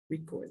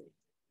recording.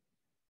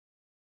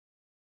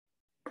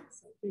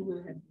 So we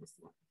will have this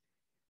one.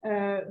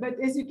 But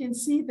as you can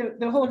see,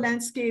 the whole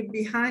landscape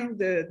behind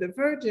the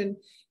Virgin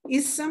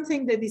is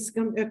something that is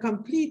a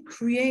complete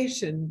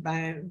creation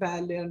by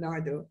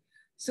Leonardo.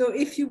 So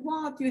if you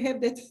want, you have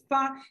that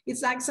far,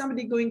 it's like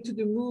somebody going to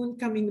the moon,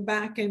 coming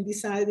back and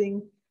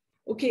deciding,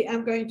 okay,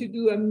 I'm going to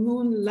do a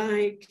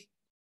moon-like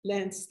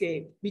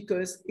landscape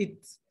because it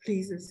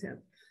pleases him.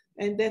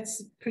 And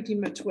that's pretty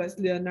much what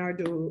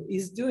Leonardo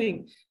is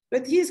doing.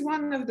 But he's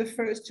one of the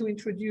first to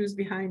introduce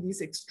behind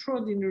these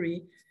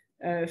extraordinary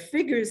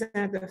figures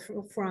at the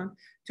front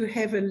to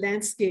have a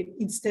landscape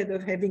instead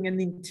of having an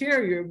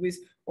interior with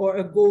or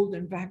a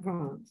golden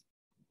background.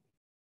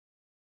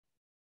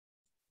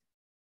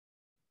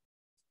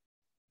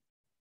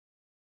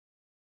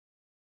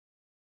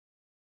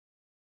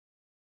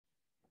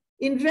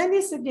 In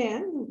Venice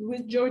again,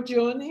 with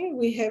Giorgione,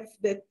 we have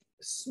that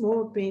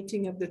small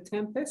painting of the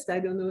Tempest. I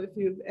don't know if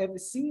you've ever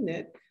seen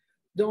it.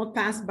 Don't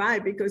pass by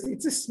because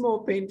it's a small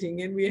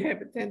painting and we have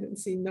a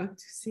tendency not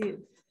to see it.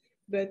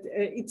 But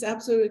it's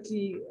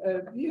absolutely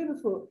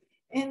beautiful.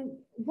 And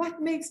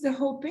what makes the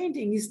whole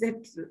painting is that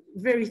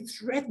very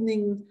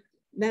threatening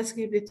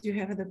landscape that you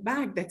have at the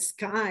back, that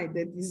sky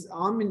that is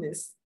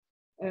ominous.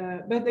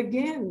 But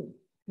again,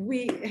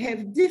 we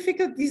have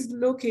difficulties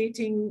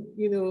locating,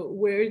 you know,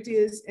 where it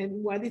is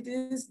and what it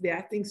is. There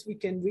are things we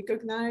can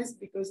recognize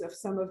because of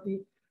some of the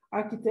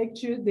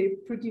architecture. They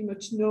pretty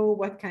much know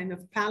what kind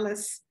of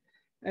palace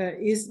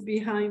is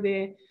behind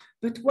there.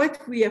 But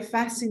what we are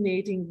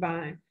fascinated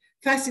by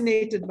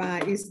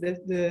is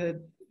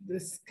the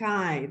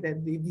sky,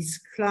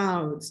 these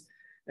clouds,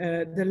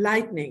 the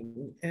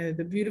lightning,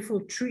 the beautiful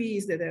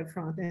trees that are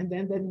front, and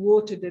then that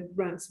water that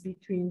runs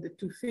between the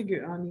two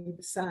figures on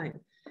either side.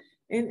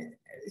 And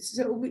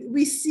so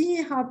we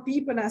see how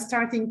people are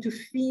starting to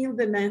feel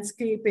the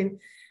landscape and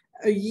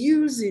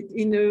use it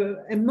in an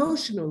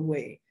emotional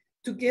way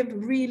to give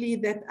really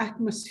that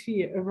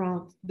atmosphere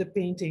around the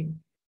painting.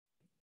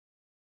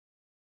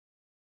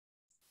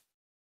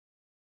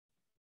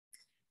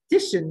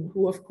 Titian,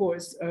 who of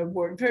course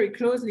worked very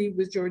closely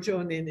with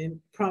Giorgione and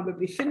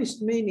probably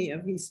finished many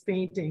of his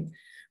paintings,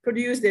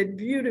 produced that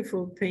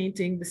beautiful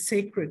painting, The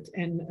Sacred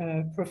and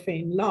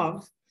Profane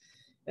Love,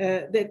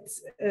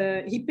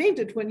 that he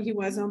painted when he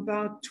was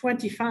about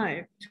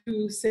 25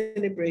 to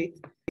celebrate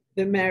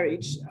the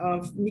marriage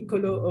of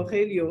Niccolò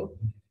Aurelio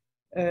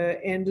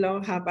and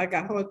Laura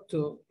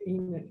Bagarotto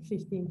in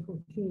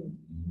 1514.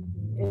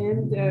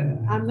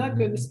 And I'm not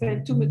going to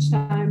spend too much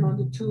time on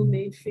the two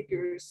main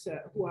figures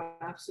who are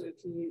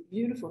absolutely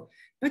beautiful.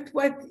 But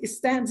what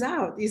stands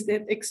out is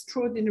that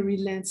extraordinary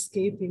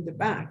landscape in the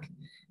back.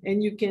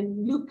 And you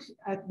can look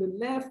at the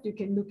left, you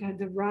can look at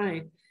the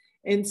right.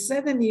 And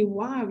suddenly,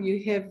 wow,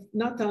 you have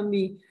not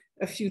only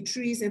a few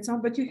trees and so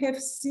on, but you have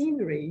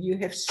scenery, you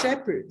have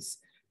shepherds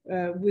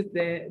with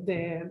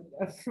their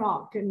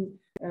flock and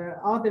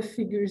other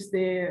figures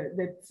there,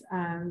 that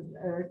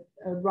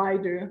a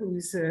rider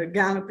who's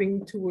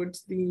galloping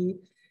towards the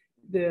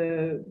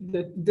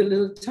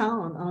little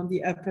town on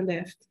the upper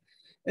left.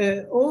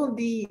 All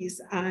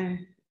these are,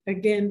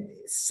 again,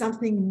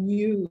 something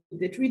new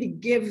that really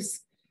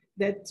gives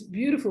that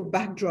beautiful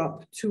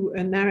backdrop to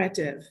a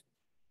narrative.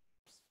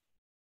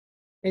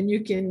 And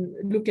you can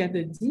look at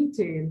the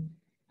detail,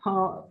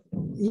 how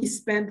he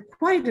spent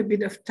quite a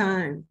bit of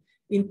time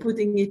in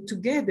putting it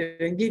together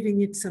and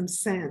giving it some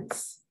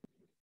sense.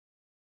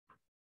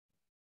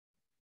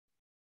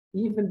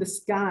 Even the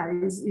sky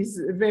is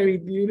very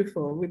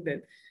beautiful with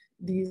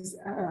these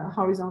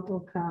horizontal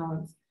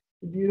clouds,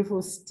 the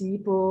beautiful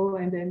steeple,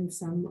 and then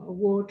some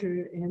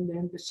water, and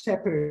then the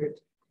shepherd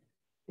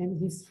and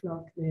his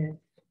flock there.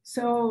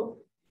 So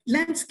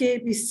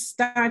landscape is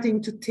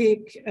starting to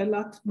take a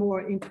lot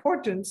more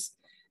importance,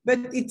 but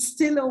it's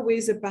still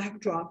always a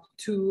backdrop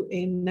to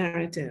a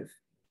narrative.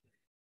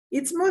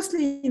 It's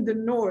mostly in the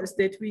north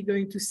that we're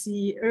going to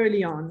see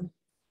early on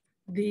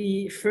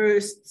the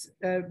first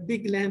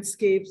big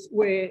landscapes,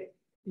 where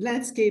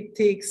landscape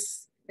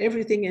takes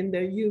everything and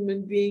the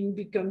human being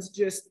becomes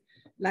just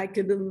like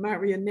a little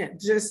marionette,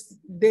 just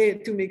there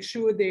to make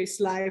sure there's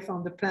life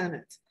on the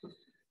planet.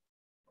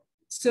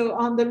 So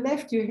on the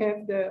left, you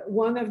have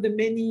one of the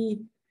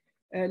many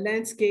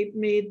landscape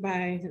made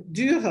by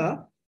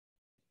Dürer.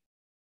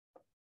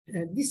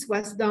 This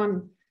was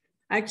done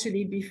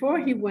actually before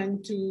he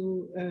went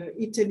to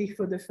Italy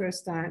for the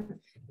first time,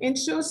 and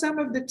shows some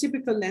of the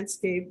typical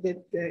landscape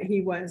that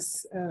he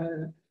was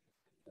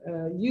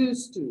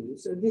used to.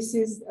 So this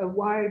is a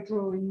wire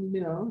drawing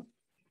mill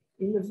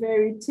in a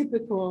very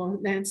typical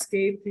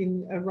landscape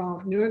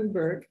around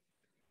Nuremberg.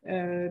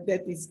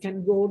 That is kind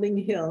of rolling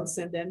hills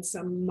and then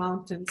some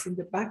mountains in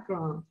the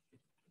background.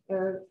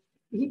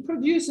 He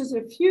produces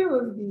a few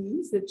of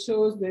these that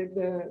shows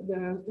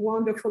the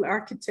wonderful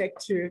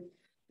architecture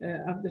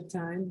of the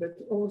time, but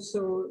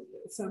also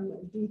some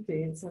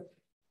details of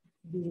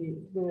the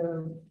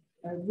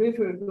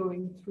river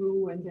going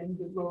through, and then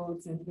the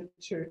roads and the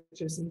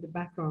churches in the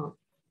background.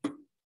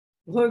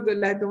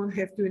 Bruegel, I don't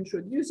have to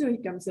introduce him, he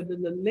comes a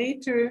little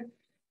later.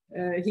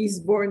 He's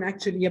born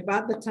actually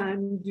about the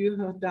time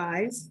Dürer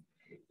dies,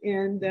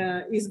 and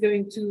is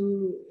going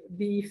to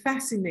be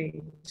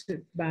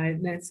fascinated by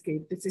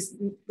landscape. This is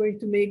going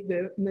to make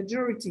the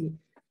majority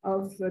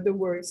of the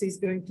works he's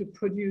going to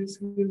produce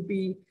will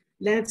be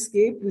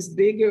landscape with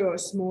bigger or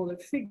smaller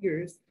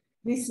figures.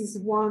 This is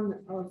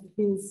one of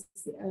his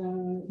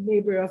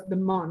Labor of the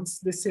Months,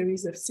 the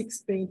series of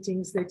 6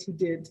 paintings that he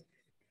did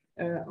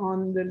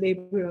on the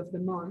Labor of the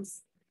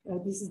Months.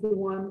 This is the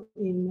one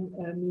in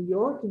New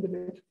York, in the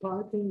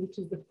Metropolitan, which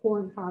is the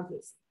corn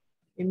harvest.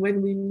 And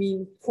when we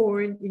mean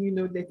corn, you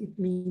know that it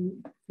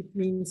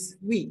means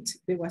wheat.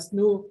 There was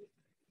no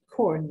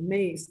corn,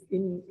 maize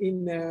on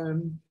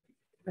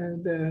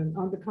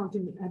the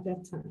continent at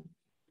that time.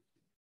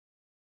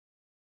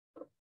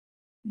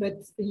 But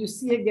you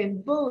see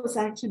again, both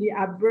actually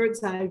are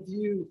bird's eye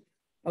view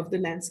of the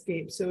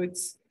landscape. So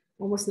it's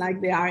almost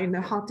like they are in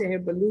a hot air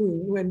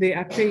balloon when they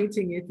are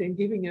painting it and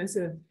giving us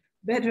a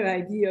better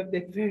idea of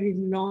that very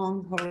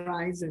long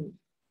horizon.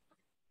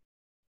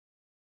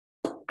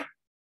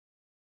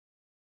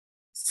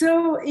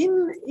 So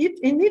in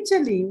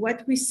Italy,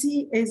 what we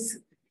see is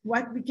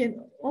what we can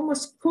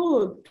almost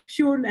call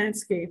pure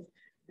landscape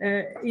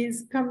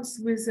comes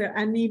with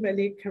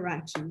Annibale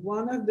Carracci,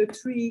 one of the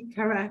 3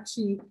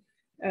 Carracci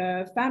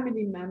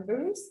family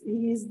members.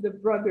 He is the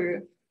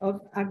brother of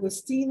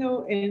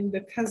Agostino and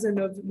the cousin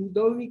of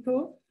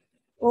Ludovico,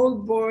 all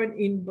born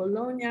in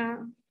Bologna.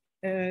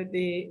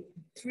 The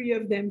 3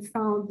 of them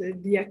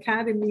founded the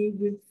Academy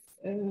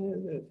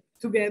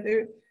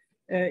together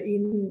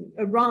in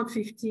around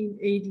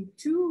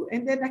 1582.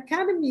 And that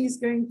Academy is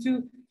going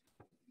to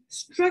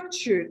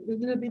structure a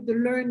little bit the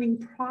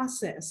learning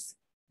process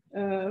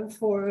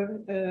for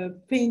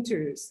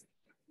painters.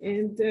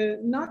 And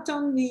not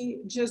only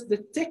just the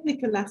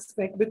technical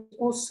aspect, but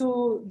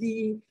also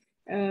the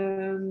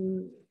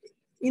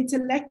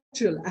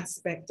intellectual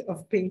aspect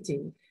of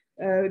painting,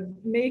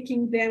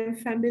 making them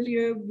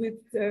familiar with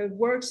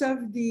works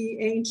of the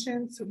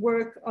ancients,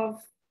 work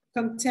of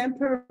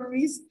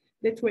contemporaries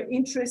that were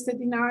interested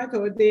in art,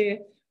 or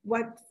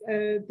what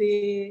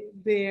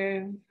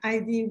their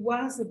idea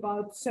was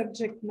about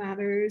subject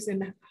matters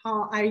and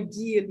how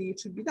ideally it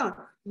should be done.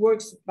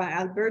 Works by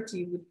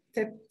Alberti would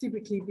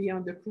typically be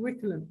on the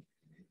curriculum.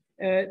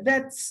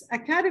 That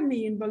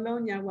Academy in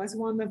Bologna was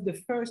one of the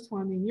first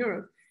one in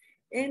Europe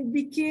and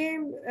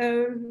became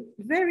a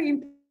very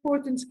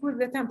important school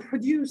that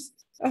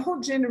produced a whole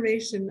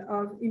generation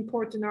of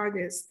important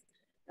artists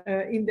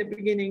in the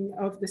beginning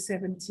of the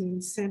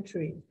 17th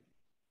century.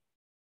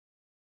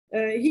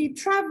 He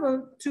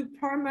traveled to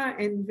Parma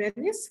and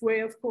Venice,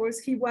 where of course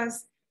he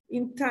was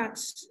in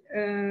touch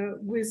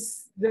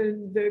with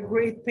the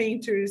great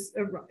painters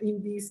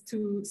in these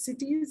 2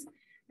 cities,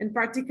 and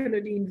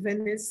particularly in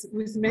Venice,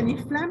 with many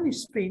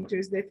Flemish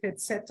painters that had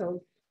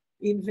settled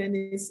in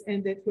Venice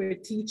and that were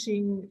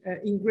teaching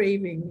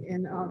engraving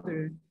and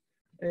other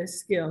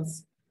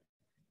skills.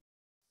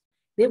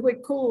 They were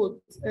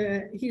called,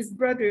 his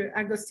brother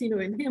Agostino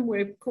and him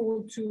were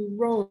called to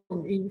Rome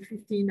in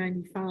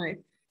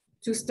 1595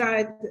 to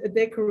start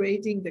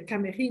decorating the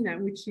Camerina,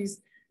 which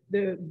is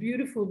the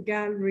beautiful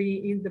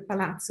gallery in the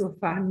Palazzo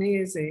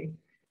Farnese,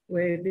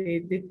 where they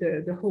did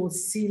the whole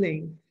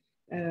ceiling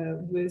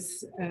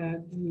with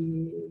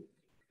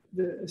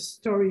the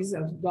stories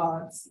of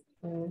gods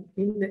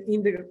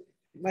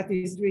what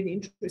is really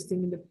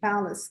interesting in the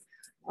palace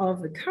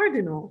of the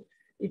cardinal.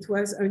 It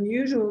was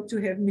unusual to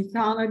have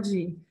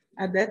mythology.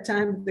 At that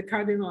time, the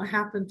cardinal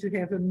happened to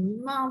have a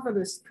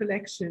marvelous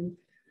collection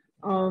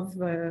of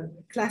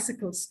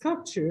classical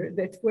sculpture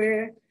that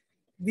were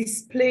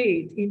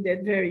displayed in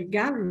that very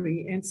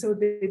gallery. And so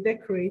they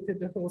decorated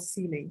the whole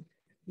ceiling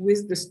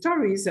with the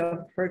stories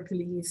of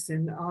Hercules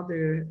and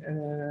other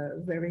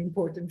very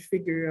important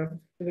figure of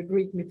the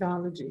Greek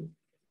mythology.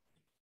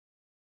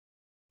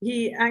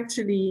 He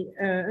actually,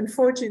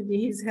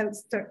 unfortunately, his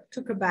health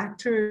took a bad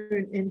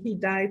turn and he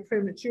died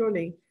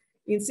prematurely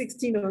in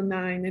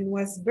 1609 and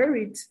was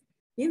buried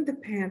in the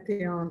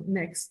Pantheon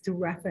next to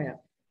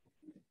Raphael.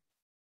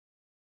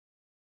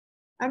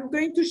 I'm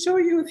going to show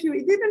you a few.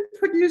 He didn't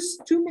produce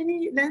too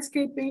many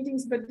landscape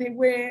paintings, but they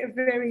were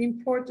very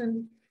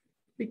important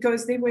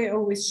because they were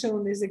always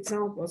shown as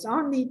examples.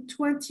 Only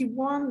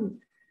 21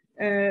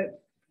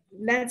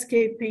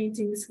 landscape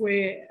paintings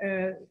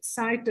were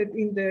cited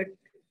in the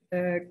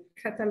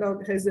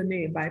Catalogue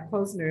Raisonné by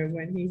Posner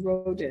when he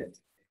wrote it.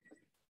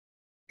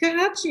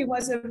 Carracci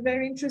was a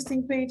very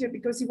interesting painter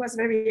because he was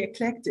very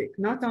eclectic.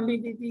 Not only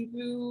did he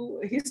do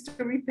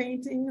history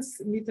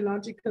paintings,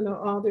 mythological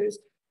or others,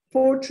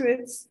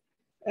 portraits,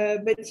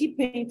 but he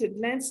painted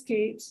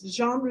landscapes,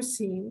 genre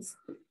scenes,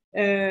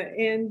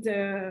 and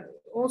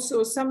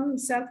also some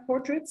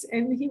self-portraits,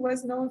 and he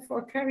was known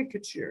for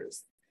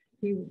caricatures.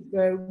 He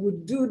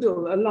would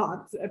doodle a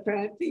lot,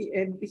 apparently,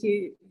 and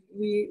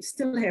we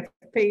still have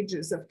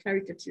pages of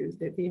caricatures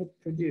that he had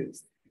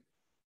produced.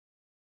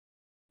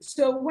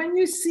 So when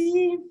you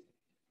see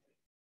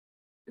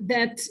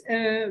that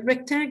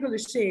rectangular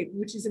shape,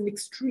 which is an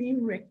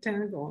extreme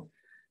rectangle,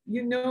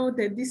 you know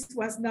that this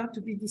was not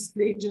to be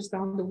displayed just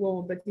on the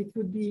wall, but it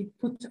would be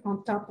put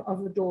on top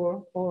of a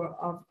door or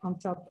on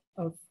top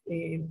of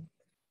a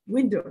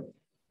window.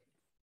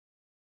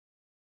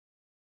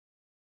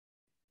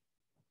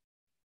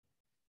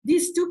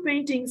 These two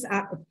paintings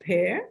are a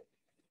pair.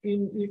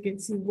 You can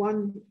see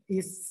one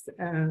is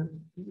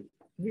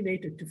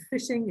related to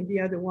fishing and the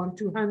other one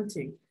to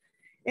hunting.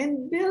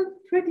 And built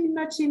pretty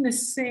much in the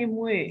same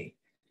way.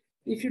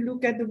 If you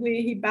look at the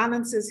way he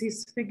balances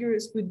his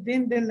figures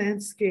within the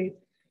landscape,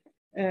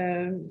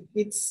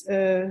 it's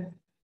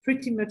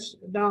pretty much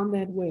down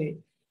that way.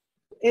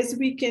 As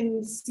we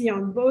can see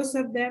on both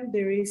of them,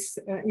 there is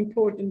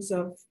importance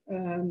of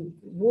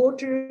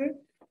water.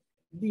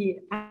 The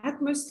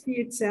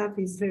atmosphere itself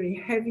is very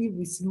heavy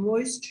with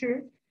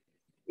moisture.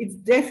 It's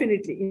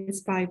definitely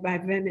inspired by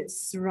Venice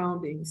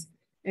surroundings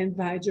and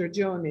by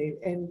Giorgione.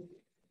 And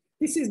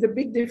this is the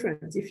big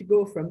difference. If you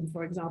go from,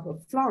 for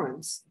example,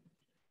 Florence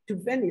to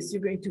Venice,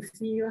 you're going to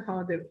feel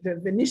how the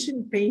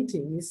Venetian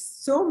painting is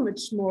so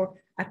much more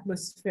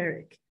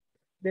atmospheric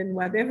than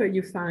whatever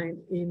you find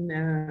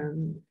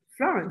in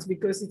Florence,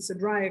 because it's a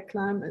drier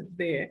climate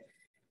there.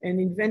 And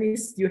in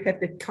Venice, you have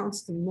that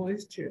constant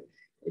moisture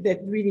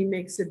that really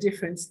makes a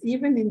difference.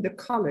 Even in the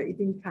color, it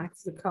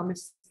impacts the color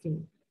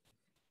scheme.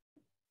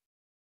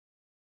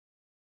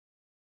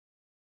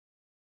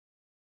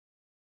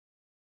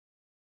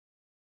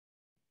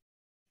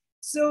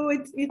 So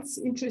it's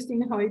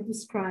interesting how it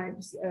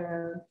describes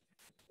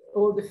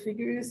all the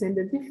figures and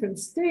the different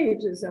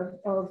stages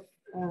of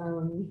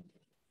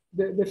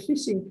the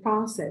fishing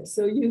process.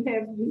 So you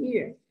have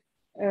here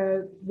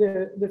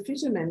the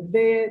fishermen,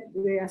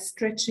 they are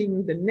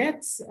stretching the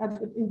nets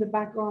in the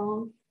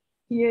background.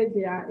 Here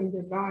they are in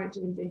the barge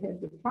and they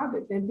have the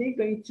product, and they're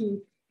going to,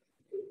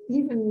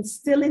 even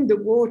still in the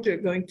water,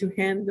 going to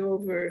hand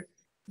over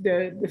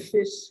the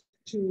fish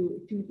to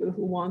people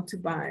who want to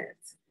buy it.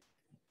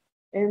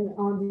 And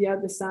on the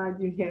other side,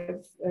 you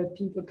have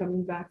people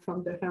coming back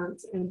from the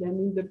hunt. And then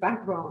in the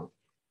background,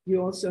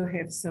 you also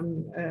have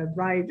some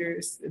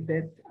riders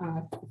that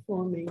are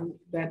performing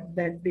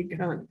that big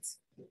hunt.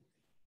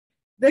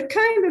 The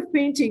kind of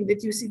painting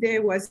that you see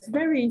there was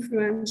very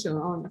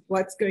influential on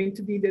what's going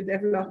to be the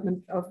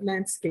development of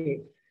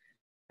landscape.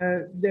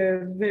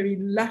 The very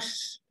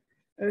lush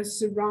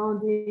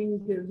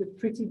surrounding, the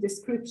pretty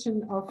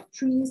description of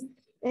trees.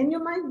 And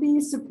you might be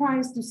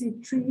surprised to see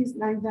trees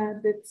like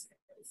that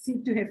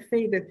seem to have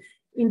faded.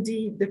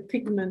 Indeed, the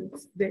pigment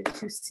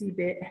that you see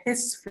there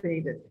has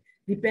faded,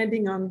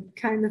 depending on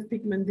kind of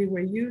pigment they were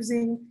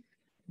using.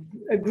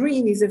 A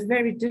green is a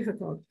very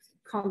difficult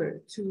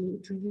color to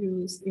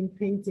use in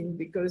painting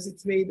because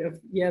it's made of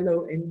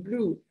yellow and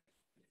blue.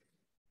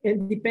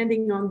 And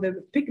depending on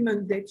the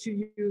pigment that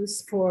you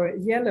use for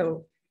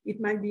yellow,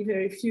 it might be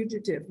very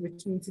fugitive,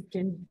 which means it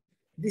can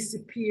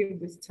disappear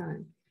with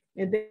time.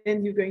 And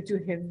then you're going to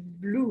have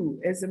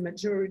blue as a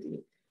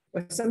majority.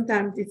 But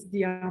sometimes it's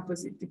the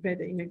opposite,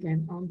 depending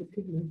again on the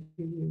pigment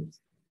you use.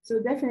 So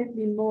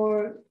definitely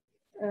more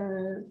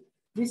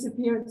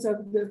disappearance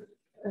of the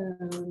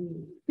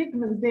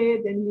pigment there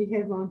than we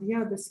have on the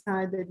other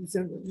side that is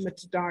a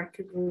much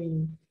darker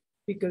green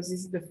because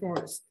it's the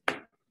forest.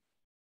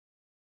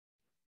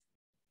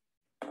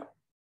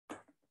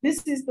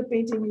 This is the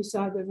painting you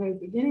saw at the very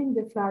beginning,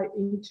 the flight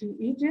into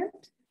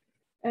Egypt.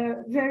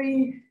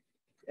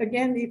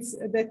 Again, it's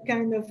that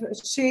kind of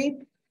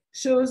shape.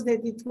 Shows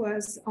that it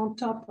was on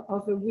top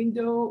of a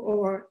window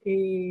or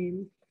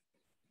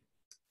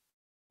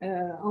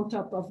on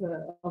top of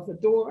a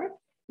door.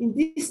 In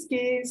this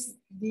case,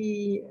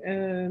 the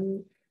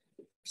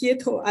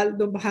Pietro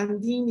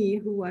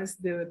Aldobrandini, who was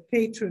the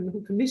patron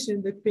who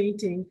commissioned the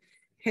painting,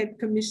 had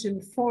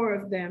commissioned 4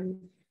 of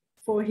them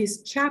for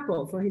his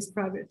chapel, for his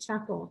private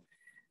chapel.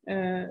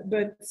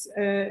 But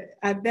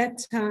at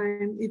that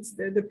time, it's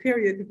the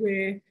period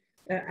where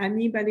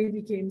Annibale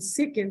became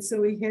sick, and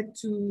so he had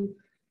to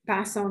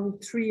pass on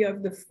 3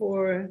 of the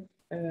 4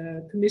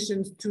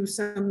 commissions to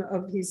some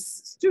of his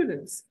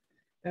students,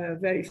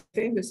 very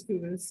famous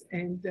students,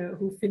 and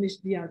who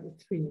finished the other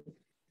 3.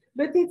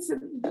 But it's a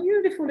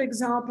beautiful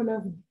example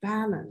of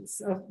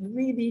balance, of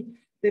really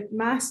that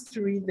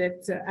mastery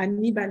that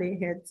Annibale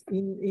had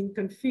in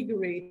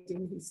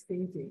configuring his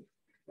painting.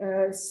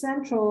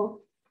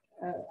 Central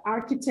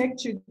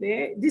architecture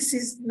there, this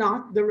is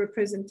not the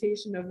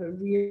representation of a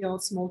real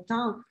small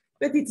town,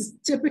 but it's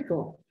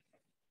typical.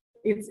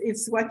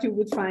 It's what you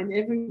would find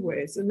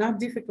everywhere, so not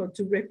difficult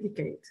to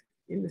replicate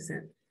in the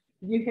sense.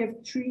 You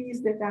have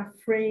trees that are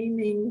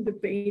framing the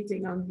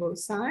painting on both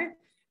sides,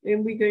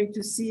 and we're going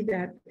to see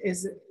that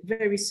as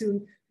very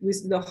soon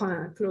with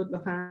Lorrain, Claude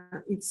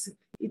Lorrain.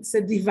 It's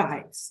a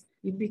device.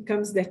 It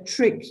becomes that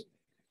trick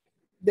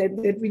that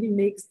really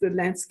makes the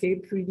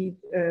landscape really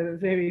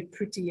very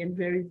pretty and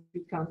very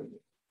becoming.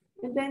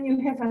 And then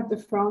you have at the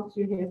front,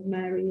 you have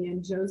Mary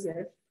and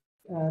Joseph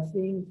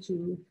fleeing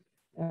to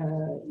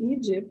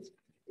Egypt.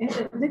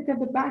 And look at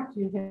the back,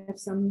 you have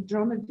some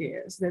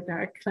dromedaries that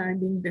are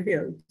climbing the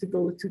hill to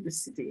go to the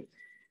city.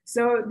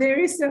 So there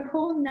is a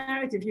whole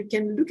narrative. You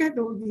can look at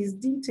all these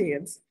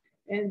details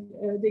and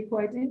they're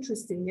quite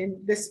interesting.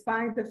 And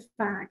despite the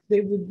fact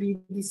they would be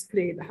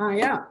displayed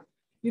high up,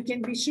 you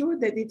can be sure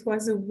that it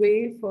was a way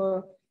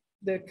for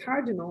the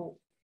cardinal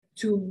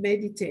to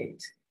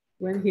meditate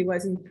when he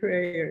was in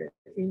prayer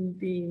in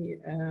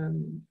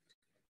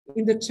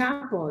the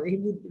chapel. He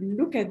would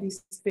look at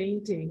this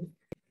painting,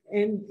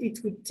 and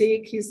it would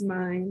take his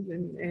mind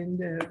and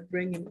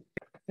bring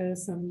him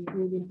some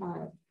really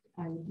high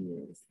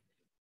ideas.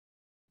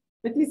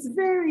 But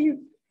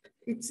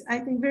it's I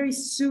think, very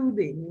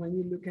soothing when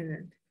you look at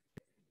it.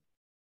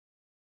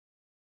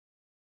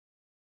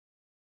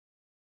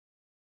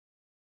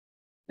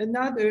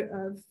 Another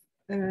of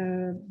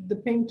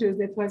the painters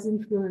that was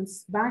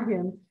influenced by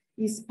him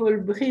is Paul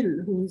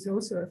Bril, who is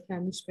also a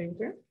Flemish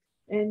painter.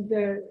 And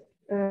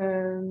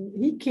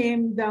he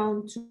came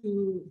down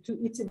to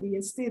Italy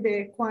and stayed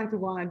there quite a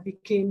while,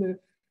 became a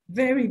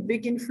very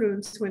big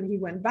influence when he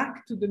went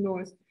back to the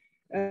north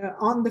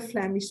on the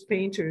Flemish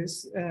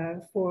painters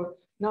for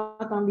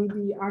not only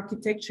the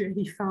architecture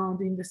he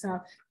found in the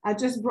south. I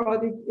just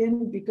brought it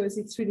in because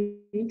it's really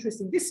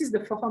interesting. This is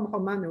the Forum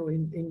Romano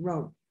in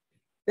Rome.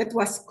 That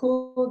was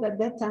called at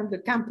that time the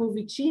Campo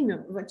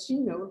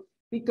Vaccino,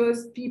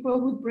 because people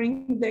would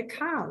bring their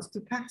cows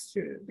to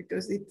pasture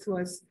because it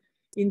was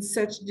in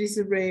such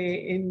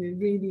disarray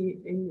and really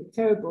in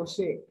terrible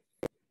shape.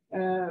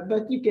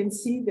 But you can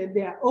see that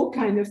there are all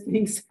kinds of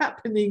things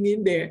happening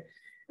in there,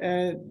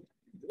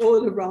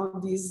 all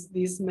around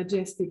these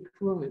majestic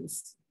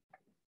ruins.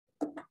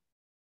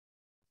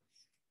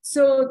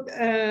 So,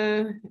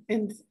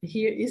 and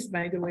here is,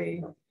 by the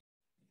way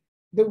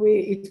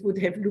it would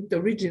have looked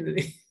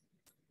originally.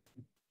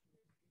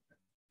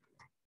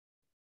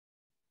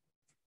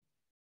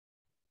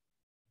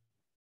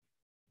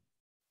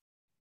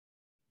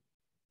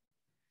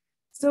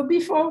 So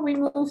before we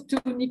move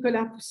to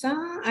Nicolas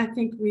Poussin, I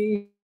think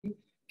we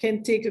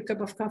can take a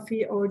cup of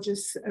coffee or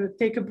just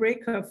take a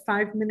break of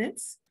 5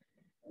 minutes.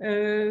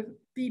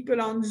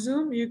 People on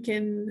Zoom, you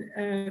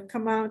can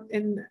come out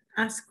and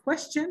ask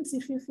questions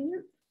if you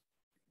feel.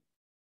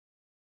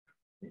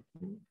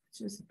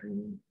 Just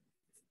bring.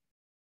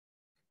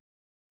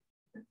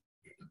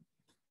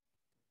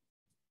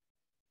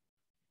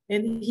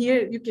 And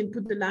here you can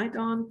put the light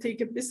on, take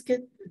a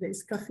biscuit.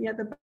 There's coffee at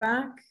the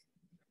back.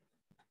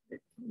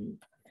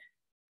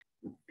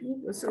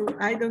 So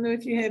I don't know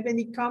if you have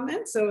any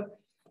comments or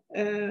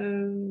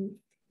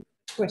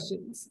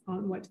questions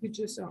on what we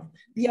just saw.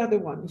 The other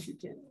one, if you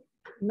can.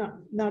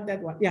 Not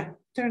that one. Yeah,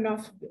 turn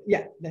off.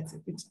 Yeah, that's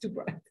it. It's too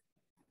bright.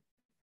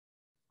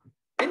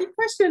 Any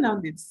question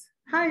on this?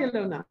 Hi,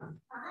 Ilona.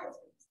 Hi.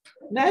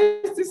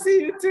 Nice to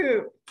see you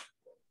too.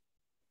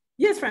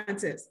 Yes,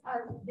 Francis.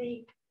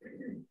 The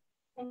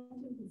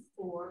painting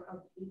before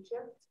of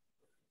Egypt,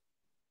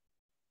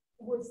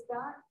 was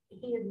that,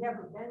 he had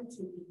never been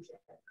to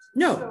Egypt.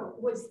 No. So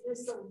was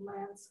this a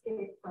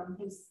landscape from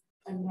his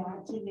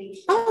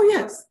imagination? Oh,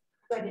 yes.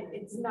 But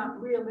it's not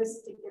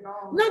realistic at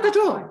all. Not at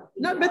all.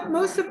 No, but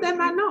most of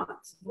them are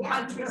not.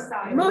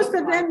 Countryside. Most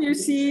of them you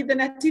see the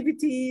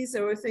nativities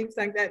or things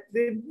like that.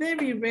 They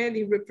very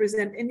rarely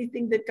represent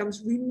anything that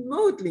comes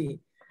remotely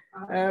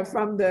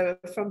from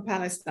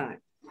Palestine.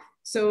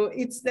 So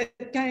it's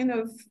that kind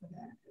of,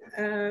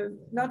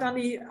 not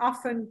only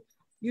often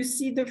you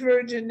see the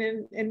Virgin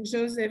and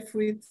Joseph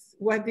with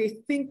what they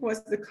think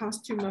was the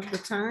costume of the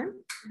time,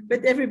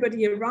 but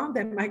everybody around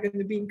them are going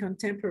to be in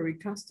contemporary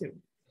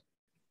costume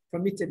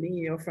from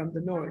Italy or from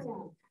the north.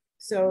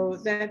 So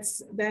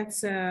that's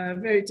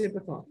very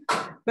typical.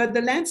 But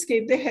the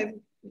landscape, they have,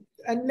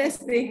 unless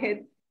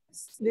they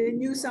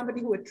knew somebody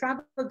who had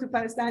traveled to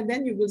Palestine,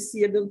 then you will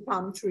see a little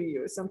palm tree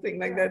or something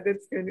like that.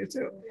 That's going to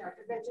show. Yeah,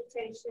 the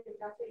vegetation,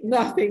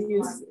 nothing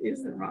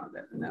is around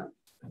it, no.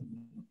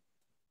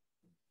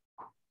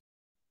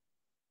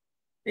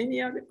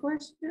 Any other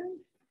question?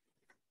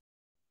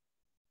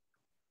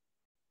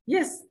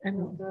 Yes. I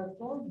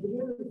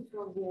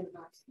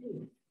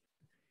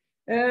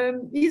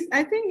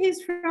think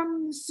he's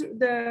from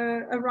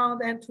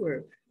around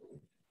Antwerp.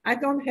 I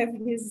don't have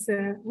his,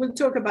 we'll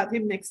talk about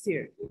him next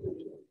year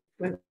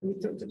when we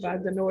talked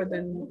about the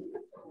northern.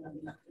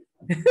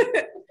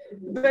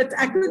 But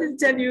I couldn't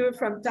tell you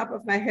from top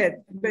of my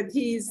head, but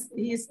he's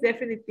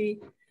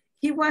definitely,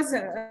 he was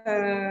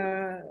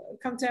a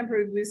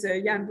contemporary with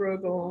Jan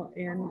Bruegel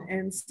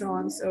and so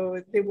on.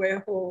 So there were a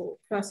whole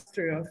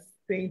cluster of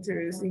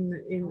painters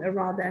in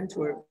around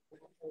Antwerp.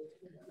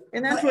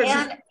 And Antwerp.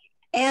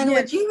 And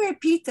yes. Would you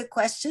repeat the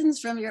questions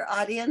from your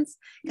audience?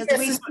 Because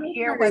yes, we don't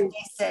hear what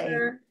they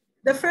say.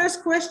 The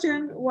first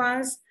question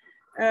was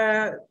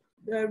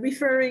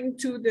referring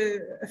to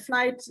the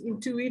flight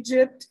into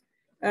Egypt.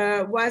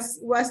 Was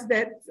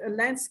that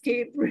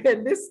landscape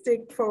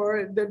realistic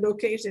for the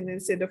location?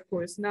 And said, of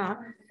course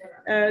not.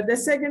 The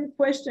second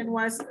question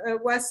was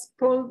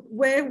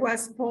where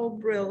was Paul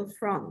Bril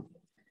from?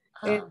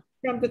 And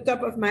from the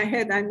top of my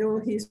head, I know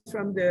he's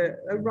from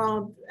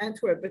around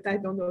Antwerp, but I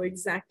don't know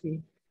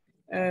exactly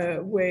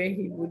where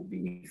he would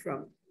be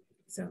from.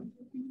 So,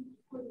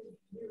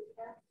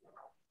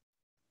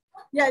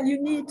 yeah,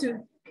 you need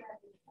to.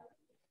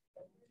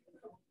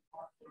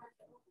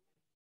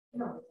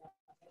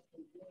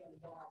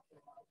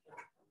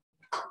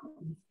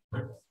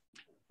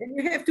 And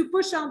you have to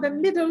push on the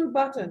middle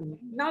button,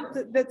 not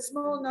that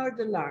small nor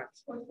the large.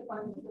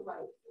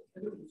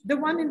 The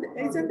one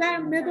isn't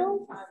there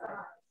middle?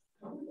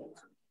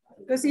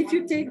 Because if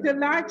you take the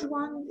large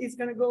one, it's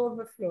going to go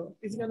overflow.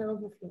 It's going to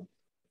overflow.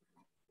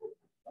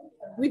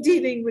 We're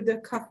dealing with the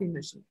coffee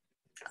machine.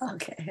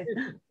 Okay.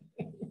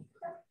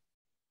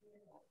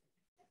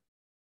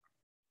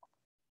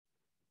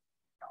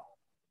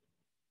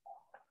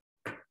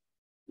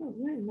 Oh,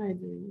 why am I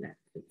doing that?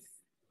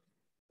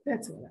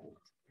 That's what I want.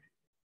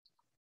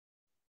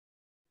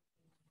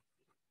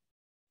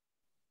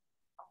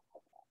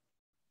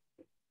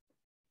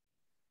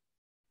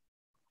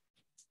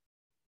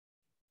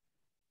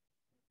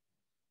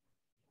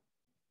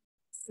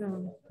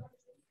 So,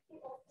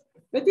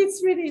 but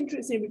it's really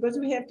interesting because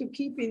we have to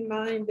keep in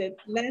mind that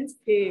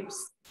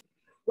landscapes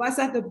was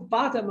at the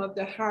bottom of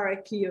the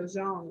hierarchy of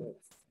genres.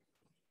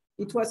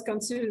 It was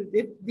considered,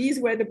 these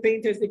were the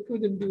painters, they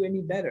couldn't do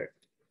any better,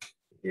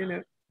 you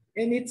know.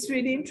 And it's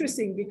really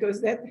interesting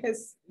because that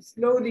has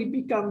slowly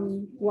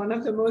become one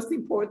of the most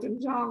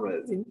important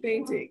genres in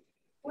painting.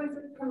 Was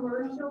it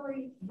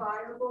commercially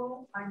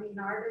viable? I mean,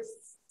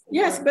 artists.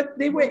 Yes, but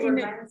they were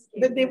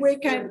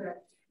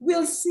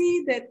we'll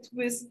see that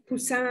with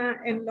Poussin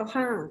and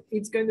Laurent,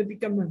 it's going to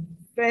become a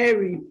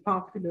very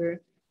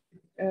popular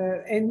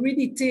and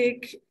really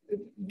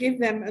give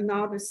them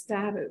another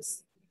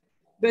status.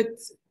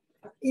 But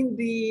in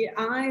the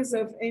eyes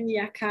of any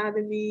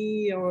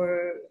academy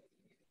or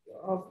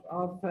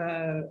of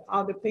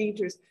other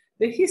painters,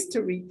 the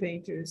history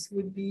painters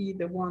would be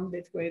the one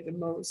that were the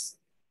most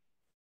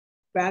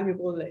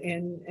valuable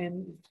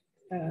and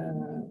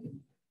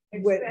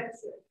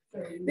expensive.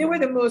 They were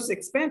the most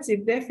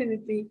expensive,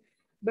 definitely,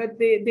 but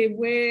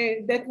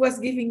that was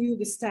giving you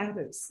the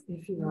status,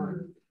 if you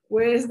want.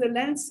 Whereas the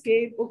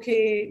landscape,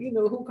 okay, you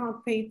know, who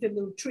can't paint a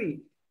little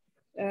tree?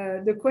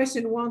 The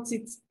question, once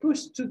it's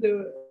pushed to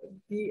the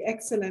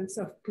excellence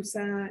of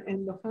Poussin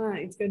and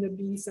Laurent, it's going to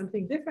be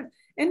something different.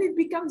 And it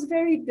becomes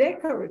very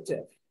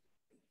decorative.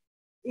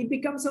 It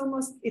becomes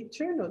almost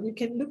eternal. You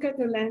can look at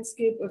the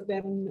landscape of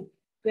them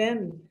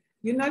then.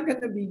 You're not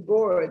going to be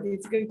bored.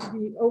 It's going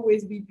to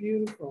always be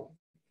beautiful.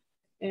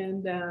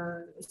 And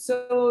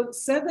so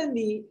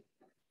suddenly,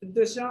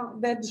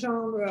 that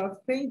genre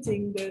of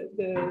painting,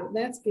 the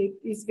landscape,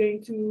 is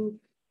going to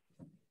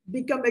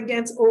become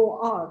against all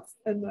art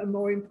and a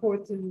more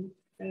important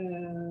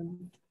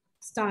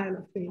style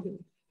of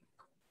painting.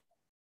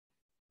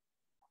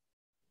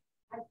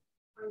 I'm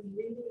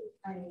reading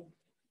a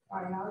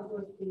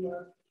biography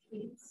of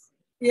Keats.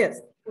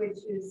 Yes.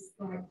 Which is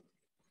like,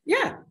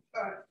 yeah.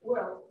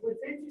 Well,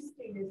 what's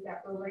interesting is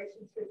that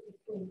relationship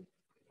between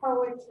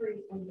poetry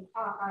and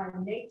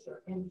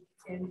nature and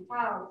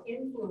how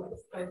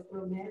influenced those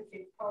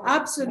romantic poets.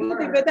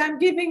 Absolutely, but I'm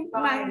giving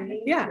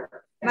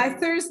my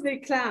Thursday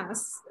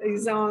class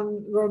is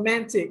on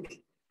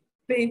romantic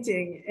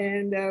painting,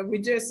 and we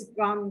just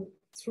gone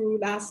through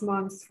last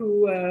month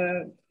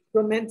through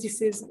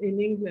romanticism in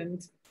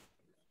England,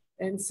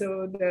 and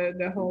so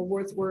the whole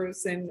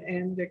Wordsworth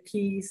and the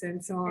Keys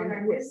and so on. And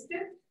I missed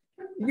it?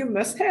 You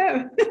must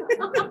have.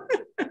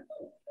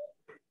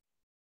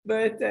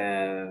 But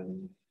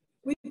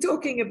we're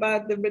talking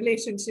about the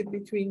relationship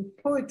between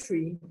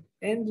poetry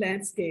and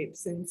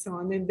landscapes and so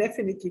on, and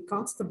definitely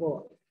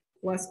Constable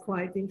was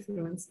quite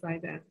influenced by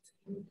that.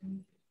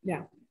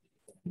 Yeah,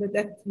 but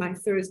that's my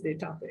Thursday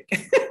topic.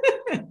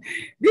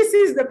 This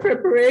is the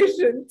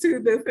preparation to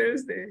the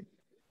Thursday.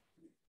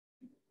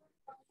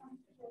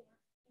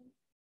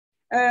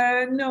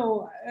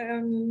 No,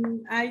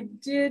 I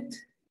did,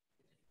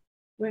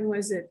 when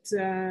was it?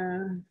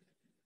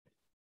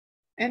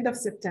 End of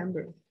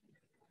September.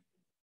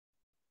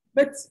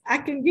 But I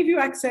can give you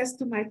access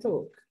to my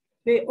talk.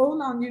 They're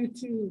all on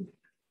YouTube.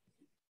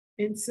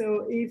 And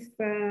so if,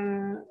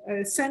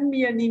 send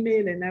me an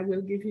email and I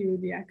will give you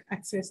the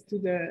access to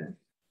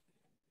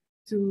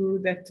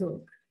that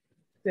talk,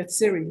 that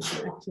series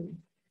actually.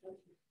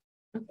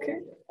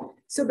 Okay,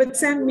 so but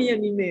send me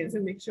an email to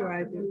make sure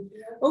I do.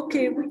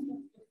 Okay,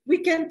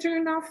 we can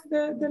turn off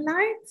the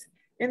light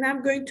and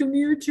I'm going to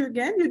mute you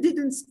again. You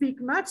didn't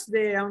speak much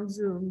there on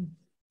Zoom.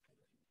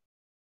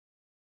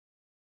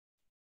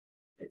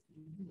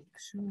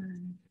 Sure.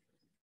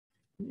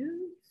 Yes.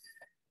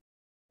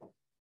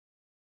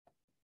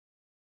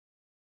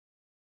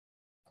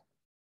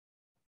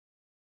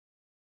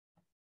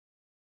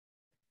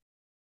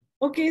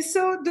 Okay,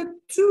 so the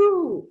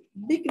two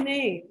big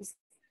names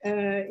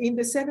in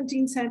the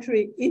 17th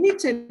century in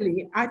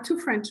Italy are two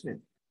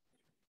Frenchmen.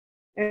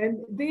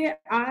 And they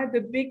are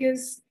the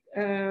biggest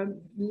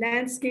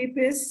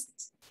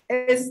landscapists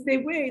as they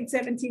were in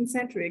 17th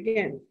century.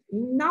 Again,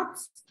 not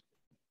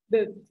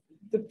the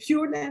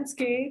pure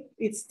landscape,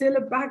 it's still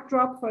a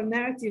backdrop for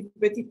narrative,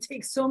 but it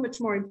takes so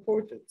much more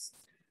importance.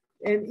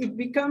 And it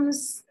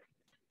becomes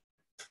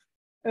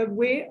a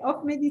way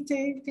of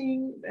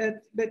meditating,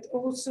 but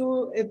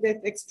also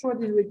that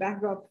extraordinary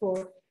backdrop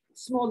for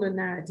smaller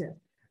narrative.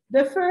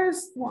 The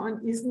first one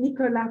is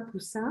Nicolas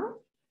Poussin,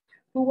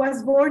 who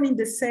was born in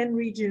the Seine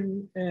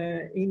region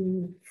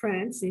in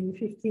France in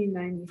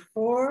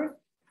 1594.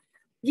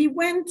 He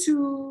went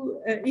to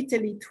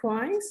Italy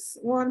twice,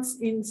 once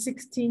in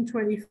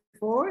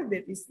 1624,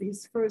 that is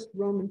his first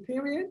Roman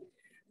period,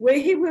 where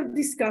he will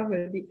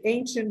discover the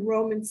ancient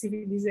Roman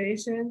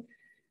civilization.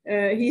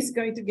 He's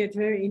going to get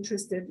very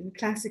interested in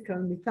classical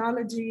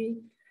mythology.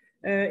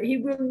 He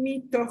will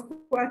meet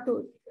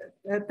Torquato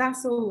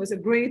Tasso, who was a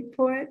great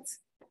poet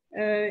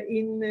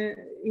in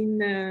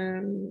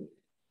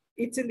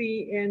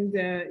Italy, and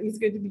he's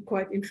going to be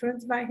quite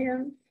influenced by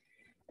him.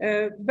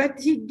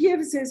 But he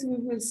gives, as we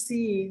will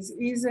see,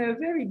 he's a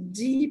very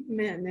deep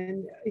man,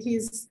 and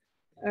his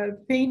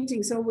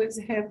paintings always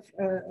have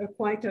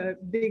quite a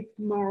big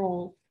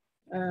moral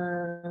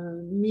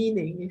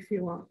meaning, if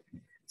you want.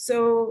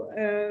 So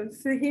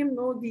for him,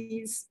 all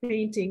these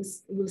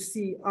paintings we'll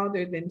see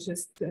other than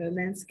just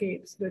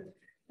landscapes, but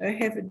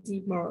have a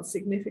deep moral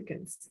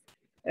significance.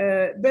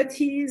 But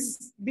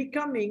he's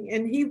becoming,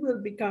 and he will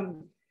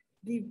become,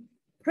 the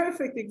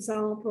perfect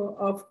example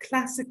of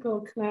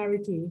classical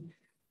clarity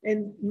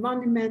and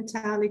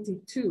monumentality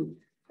too.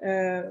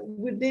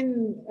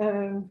 Within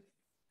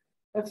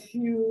a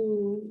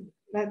few,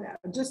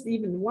 just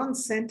even 1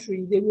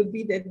 century, there will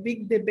be that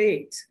big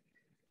debate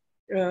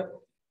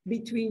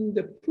between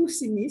the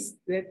Poussinists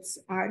that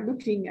are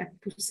looking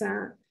at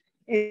Poussin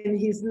and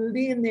his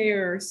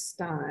linear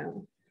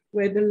style,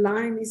 where the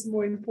line is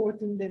more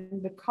important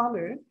than the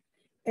color,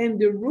 and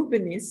the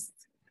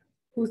Rubenists,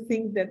 who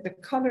think that the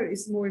color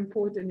is more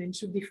important and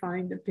should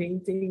define the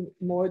painting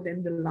more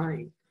than the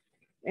line.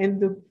 And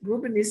the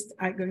Rubenists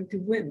are going to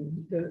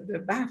win the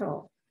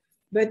battle.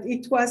 But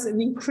it was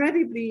an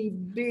incredibly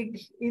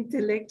big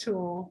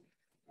intellectual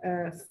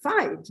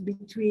fight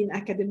between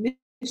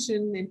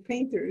academicians and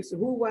painters,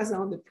 who was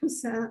on the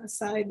Poussin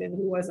side and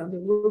who was on the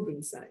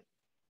Rubens side.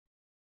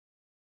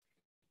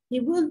 He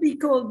will be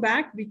called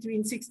back between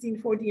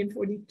 1640 and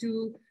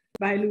 42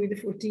 by Louis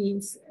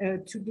XIV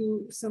to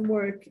do some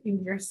work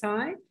in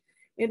Versailles,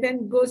 and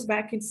then goes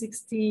back in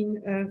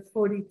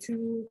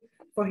 1642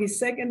 for his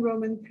second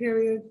Roman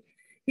period.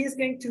 He's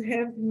going to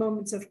have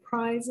moments of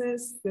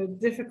crisis, the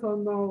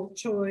difficult moral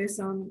choice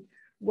on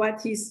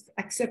what he's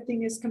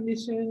accepting as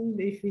commissioned,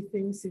 if he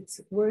thinks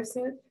it's worth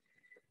it.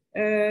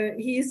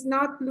 He is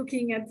not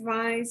looking at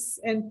vice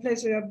and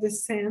pleasure of the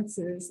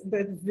senses,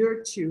 but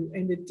virtue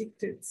and the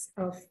dictates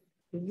of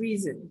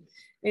reason.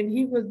 And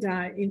he will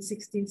die in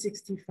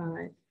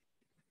 1665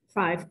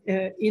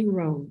 in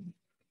Rome.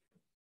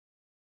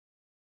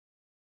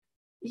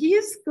 He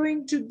is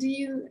going to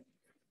deal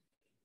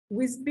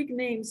with big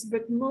names,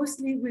 but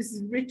mostly with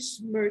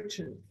rich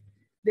merchants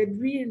that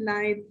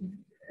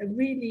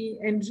really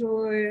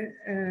enjoy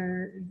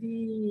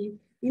the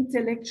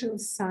intellectual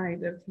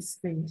side of his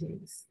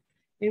paintings.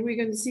 And we're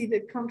going to see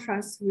the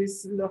contrast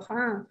with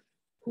Lorrain,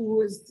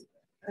 who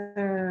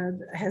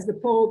has the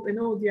Pope and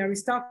all the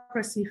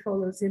aristocracy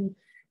follows him,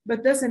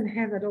 but doesn't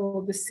have at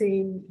all the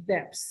same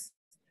depth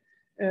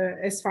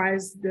as far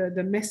as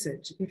the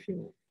message, if you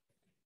will.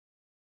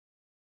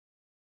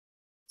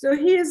 So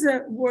here's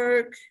a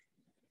work,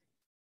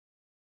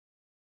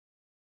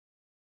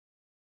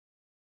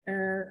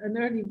 an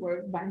early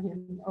work by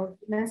him of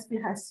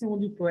L'inspiration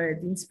du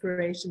poète, the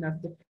inspiration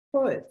of the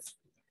poet,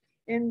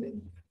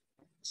 and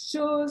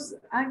shows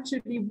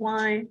actually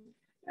why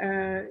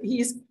he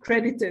is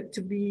credited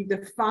to be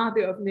the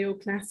father of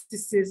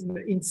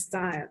neoclassicism in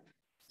style.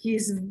 He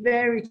is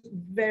very,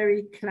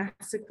 very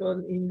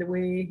classical in the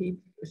way he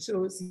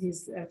shows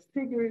his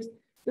figures,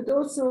 but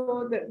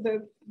also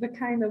the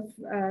kind of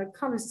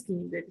color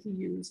scheme that he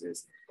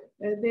uses.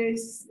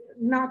 There's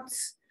not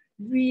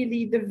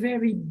really the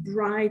very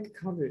bright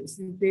colors.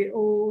 They're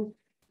all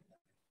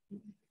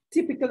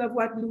typical of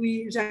what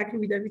Jacques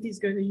Louis David is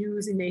going to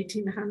use in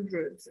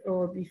 1800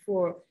 or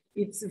before.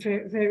 It's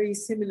very, very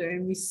similar,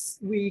 and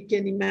we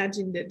can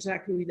imagine that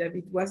Jacques Louis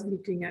David was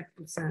looking at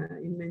Poussin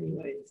in many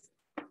ways.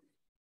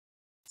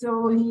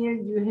 So here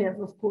you have,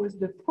 of course,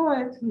 the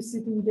poet who's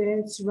sitting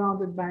there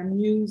surrounded by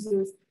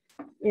muses,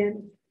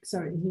 and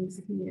sorry,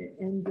 he's here,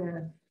 and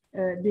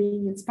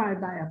being inspired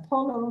by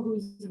Apollo,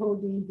 who's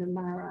holding the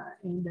lyra,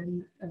 and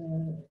then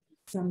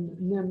some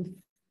nymph,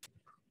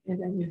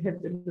 and then you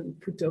have the little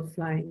Pluto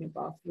flying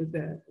above with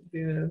the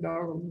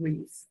laurel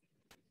wreath.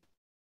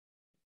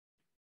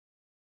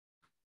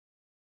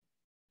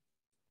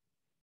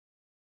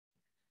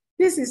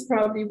 This is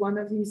probably one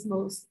of his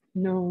most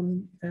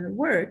known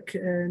work,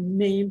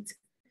 named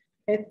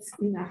Et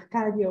in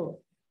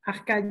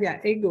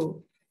Arcadia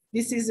Ego.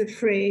 This is a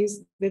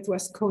phrase that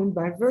was coined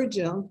by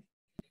Virgil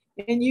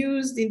and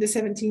used in the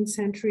 17th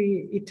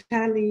century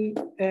Italy,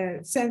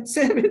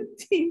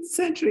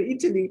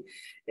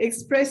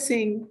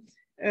 expressing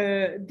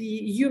the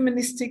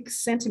humanistic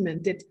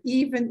sentiment that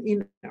even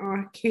in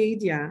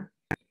Arcadia,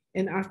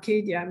 and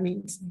Arcadia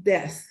means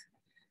death,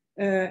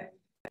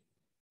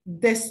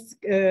 death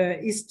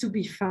is to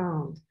be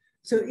found.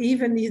 So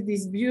even in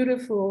this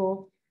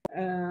beautiful,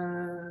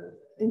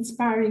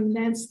 inspiring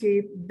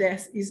landscape,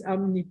 death is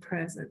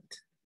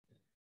omnipresent.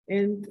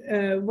 And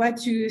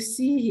what you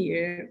see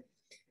here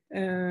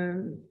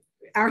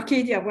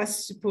Arcadia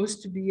was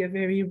supposed to be a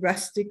very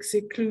rustic,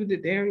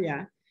 secluded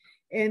area.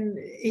 And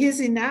his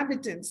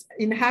inhabitants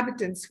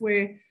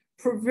were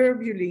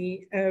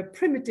proverbially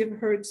primitive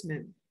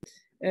herdsmen,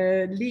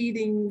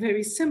 leading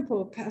very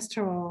simple,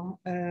 pastoral,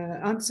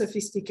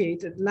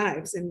 unsophisticated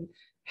lives, and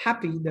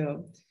happy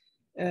though.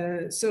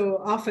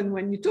 So often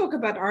when you talk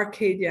about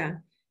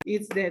Arcadia,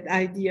 it's that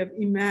idea of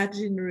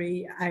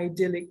imaginary,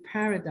 idyllic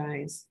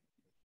paradise.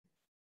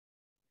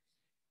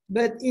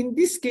 But in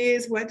this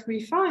case, what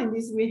we find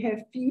is we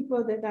have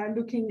people that are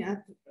looking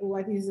at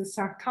what is a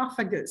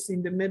sarcophagus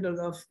in the middle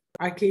of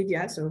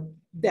Arcadia. So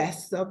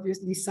death,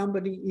 obviously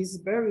somebody is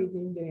buried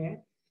in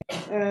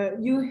there.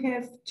 You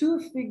have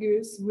two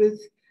figures with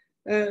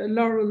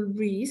laurel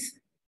wreath.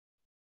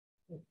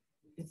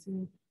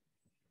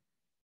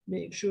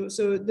 Make sure.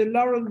 So the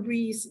laurel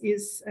wreath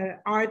is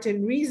art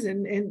and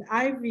reason, and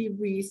ivy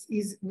wreath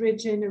is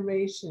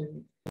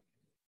regeneration.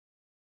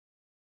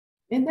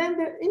 And then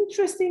the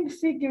interesting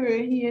figure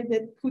here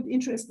that could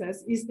interest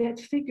us is that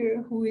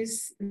figure who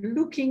is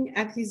looking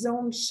at his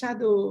own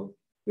shadow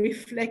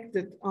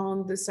reflected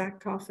on the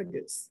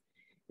sarcophagus.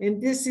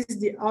 And this is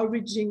the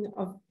origin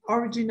of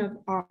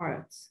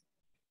art.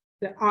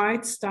 The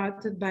art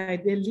started by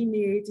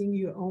delineating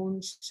your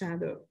own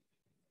shadow.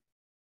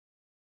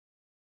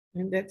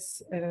 And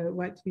that's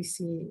what we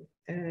see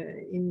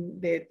in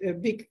the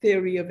big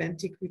theory of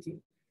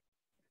antiquity.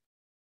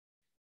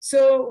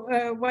 So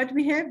what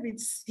we have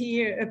is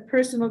here a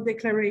personal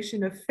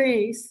declaration of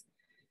faith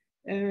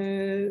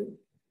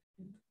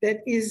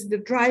that is the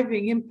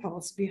driving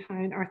impulse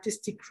behind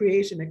artistic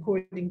creation,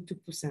 according to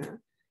Poussin.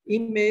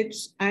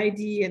 Image,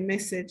 idea, and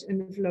message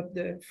envelop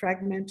the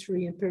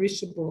fragmentary and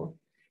perishable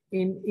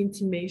in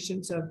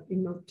intimations of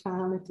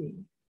immortality.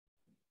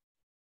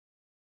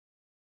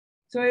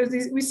 So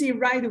we see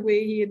right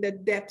away here the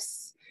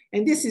depths,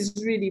 and this is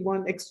really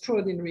one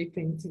extraordinary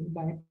painting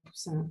by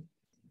Poussin.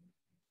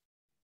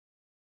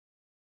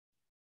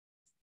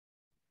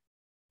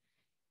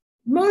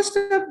 Most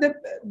of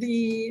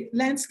the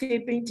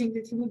landscape painting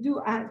that he will do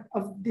are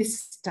of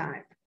this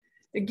type.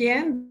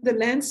 Again, the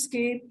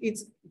landscape,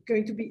 it's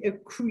going to be a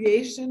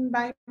creation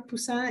by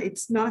Poussin.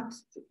 It's not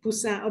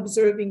Poussin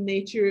observing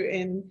nature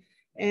and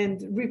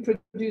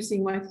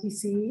reproducing what he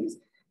sees.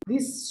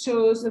 This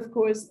shows, of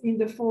course, in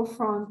the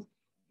forefront,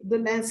 the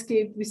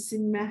landscape with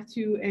St.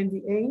 Matthew and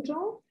the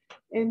angel.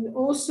 And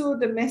also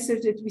the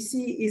message that we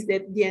see is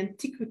that the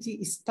antiquity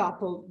is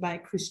toppled by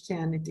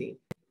Christianity.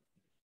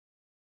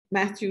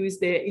 Matthew is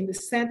there in the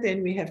center,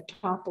 and we have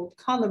toppled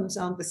columns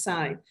on the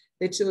side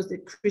that shows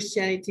that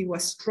Christianity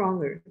was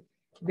stronger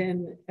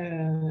than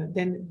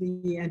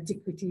the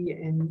antiquity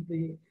and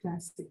the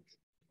classic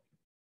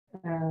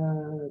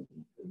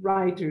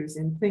writers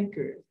and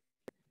thinkers.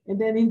 And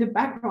then in the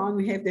background,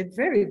 we have that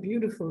very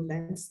beautiful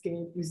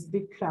landscape with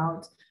big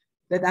clouds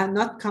that are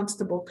not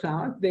constable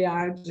clouds. They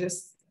are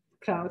just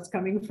clouds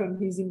coming from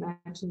his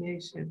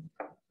imagination.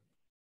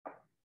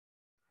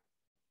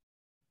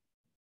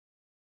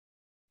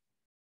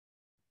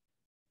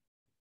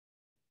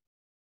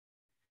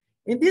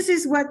 And this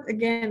is what,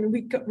 again,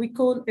 we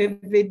call a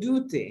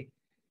vedute.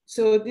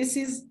 So this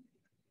is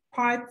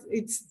part,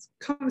 it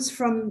comes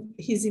from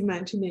his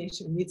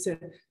imagination. It's an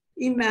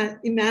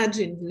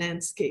imagined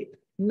landscape,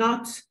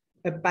 not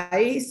a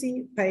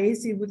paesi.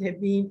 Paesi would have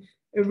been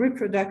a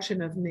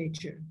reproduction of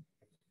nature.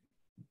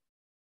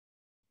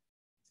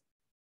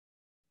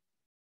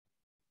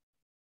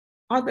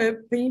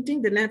 Other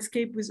painting, the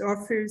landscape with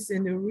Orpheus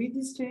and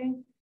Eurydice,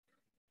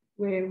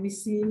 where we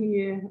see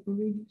here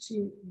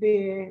Eurydice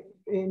there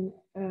in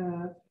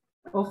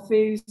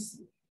Orpheus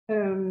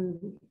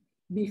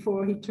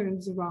before he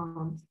turns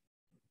around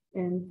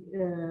and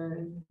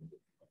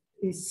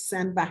is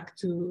sent back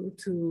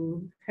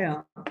to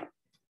hell.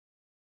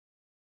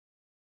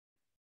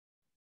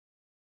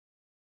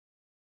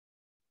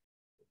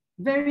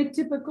 Very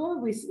typical,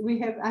 we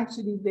have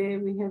actually there,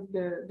 we have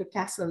the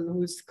castle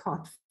who's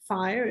caught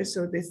fire,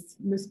 so this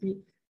must be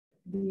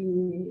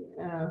the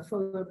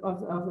full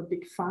of a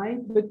big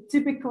fight, but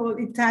typical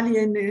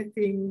Italian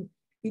thing,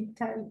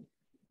 Italianizing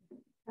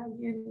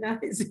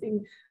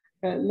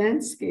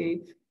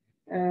landscape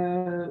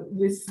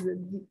with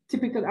the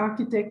typical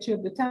architecture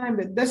of the time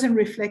that doesn't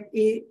reflect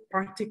a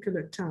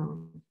particular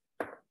town.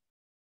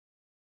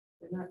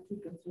 They're not too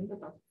concerned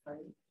about the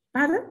fight.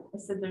 Pardon? I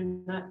said they're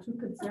not too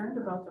concerned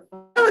about the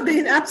fight. No,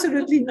 they're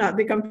absolutely not.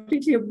 They're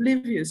completely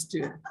oblivious to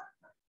it.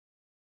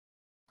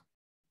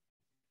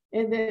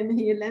 And then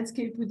here,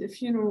 landscape with the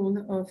funeral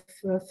of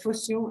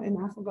Phocion, and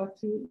I forgot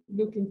to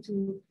look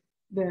into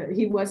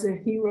he was a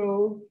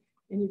hero,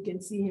 and you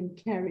can see him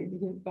carried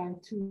by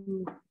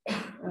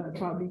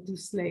probably two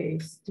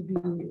slaves to be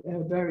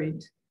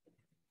buried.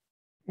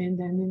 And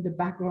then in the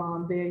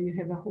background there, you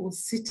have a whole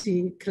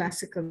city,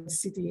 classical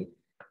city.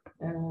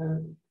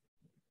 And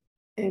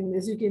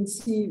as you can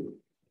see,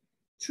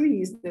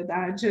 trees that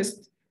are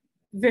just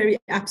very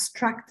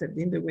abstracted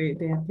in the way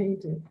they are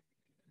painted.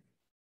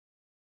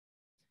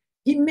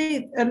 he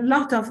made a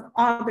lot of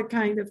other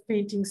kind of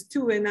paintings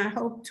too, and I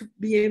hope to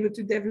be able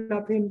to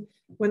develop him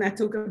when I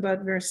talk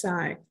about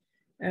Versailles,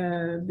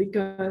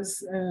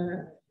 because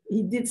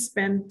he did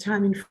spend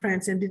time in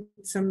France and did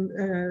some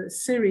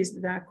series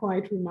that are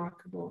quite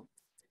remarkable.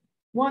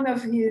 One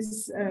of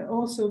his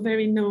also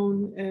very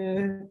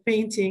known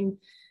painting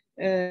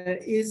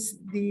is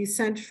the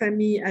Sainte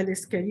Famille à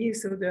l'Escalier,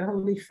 so the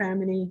Holy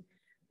Family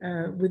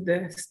with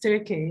the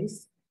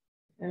staircase.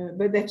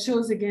 But that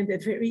shows again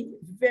that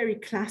very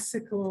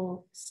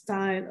classical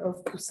style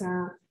of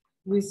Poussin,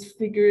 with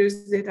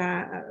figures that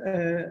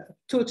are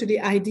totally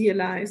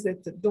idealized,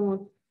 that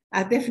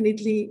are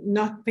definitely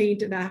not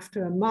painted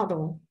after a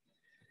model.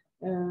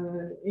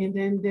 And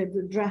then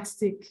the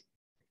drastic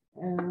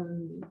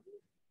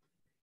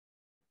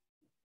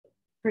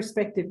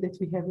perspective that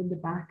we have in the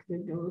back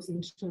that goes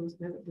and shows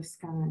the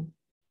sky.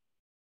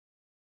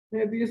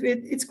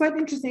 It's quite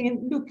interesting.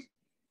 And look,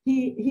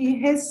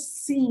 he has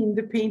seen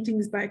the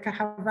paintings by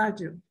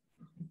Caravaggio.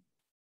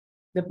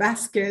 The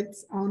basket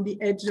on the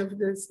edge of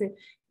the stage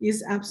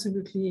is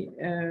absolutely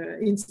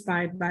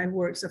inspired by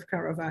works of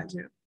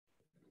Caravaggio.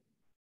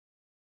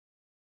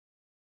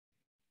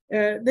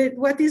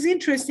 What is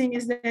interesting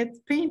is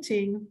that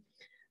painting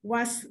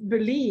was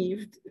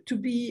believed to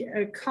be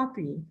a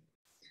copy,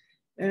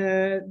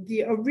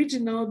 the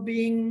original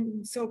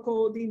being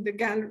so-called in the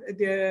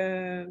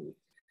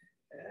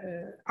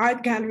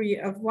Art Gallery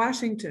of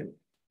Washington.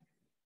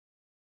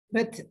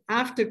 But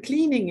after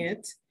cleaning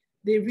it,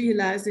 they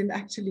realized that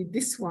actually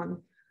this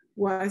one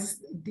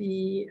was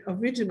the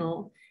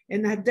original,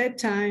 and at that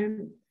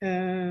time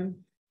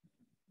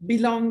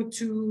belonged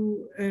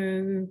to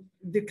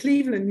the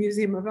Cleveland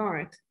Museum of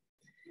Art.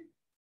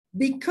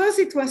 Because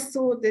it was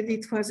thought that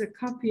it was a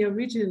copy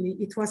originally,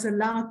 it was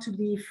allowed to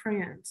leave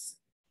France.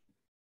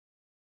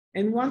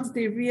 And once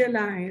they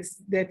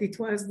realized that it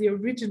was the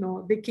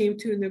original, they came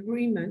to an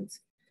agreement.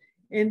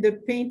 And the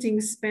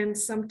paintings spent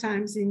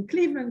sometimes in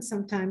Cleveland,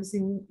 sometimes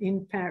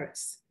in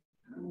Paris.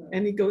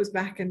 And it goes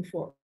back and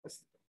forth.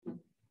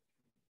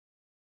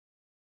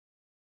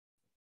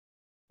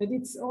 But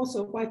it's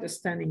also quite a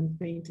stunning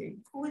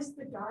painting. Who is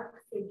the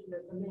dark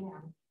figure, the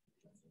man?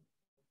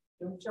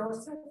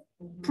 Joseph?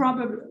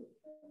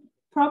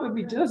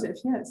 Probably Joseph,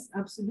 yes,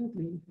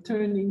 absolutely.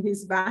 Turning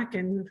his back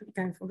and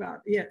kind of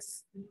forgot,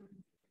 yes.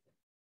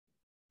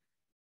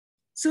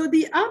 So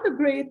the other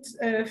great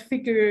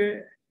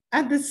figure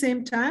at the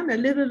same time, a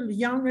little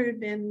younger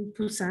than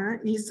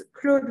Poussin, is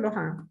Claude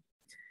Lorrain,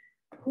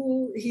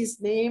 who his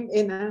name,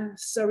 and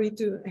sorry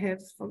to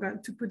have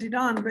forgotten to put it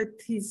on, but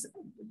he's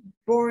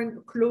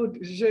born Claude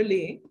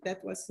Gelée,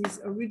 that was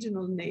his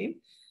original name,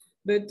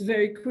 but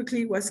very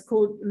quickly was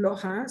called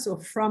Lorrain, so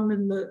from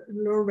the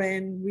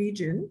Lorraine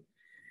region,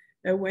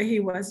 where he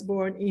was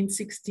born in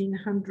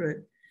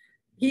 1600.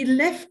 He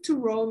left to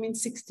Rome in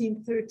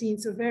 1613,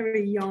 so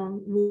very young,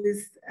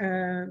 with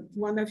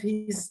one of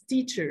his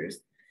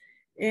teachers,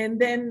 and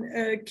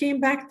then came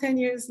back 10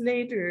 years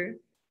later,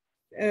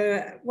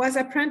 was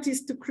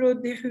apprenticed to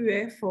Claude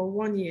Deruet for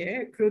 1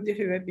 year, Claude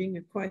Deruet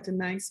being quite a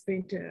nice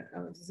painter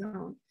of his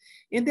own,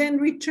 and then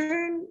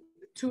returned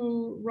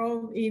to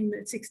Rome in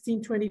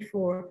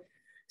 1624,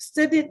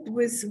 studied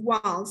with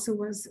Wals, who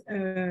was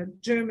a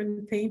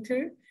German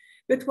painter,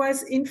 but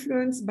was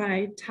influenced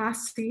by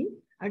Tassi,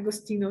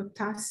 Agostino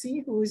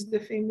Tassi, who is the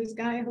famous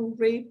guy who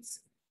raped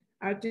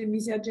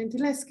Artemisia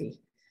Gentileschi,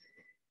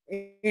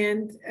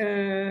 and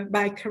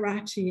by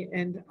Carracci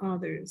and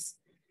others.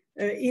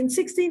 In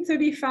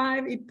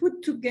 1635, he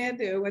put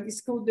together what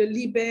is called the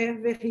Liber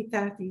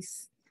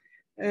Veritatis.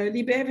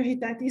 Liber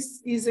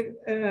Veritatis is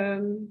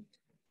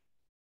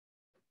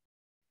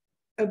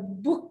a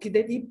book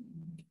that he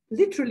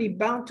literally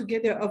bound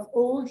together of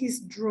all his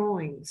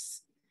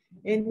drawings.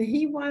 And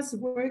he was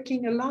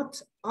working a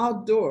lot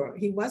outdoor.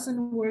 He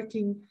wasn't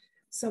working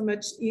so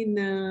much in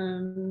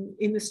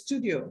a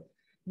studio,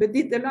 but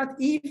did a lot,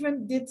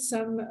 even did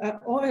some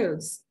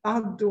oils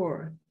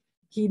outdoor.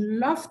 He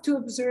loved to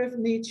observe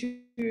nature.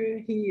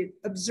 He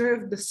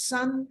observed the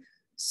sun,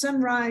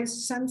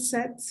 sunrise,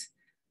 sunset,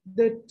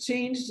 the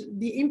change,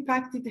 the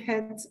impact it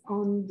had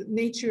on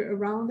nature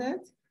around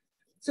it.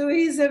 So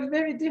he's a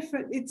very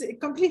different, it's a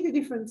completely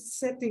different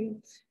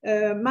setting,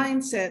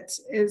 mindset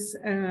as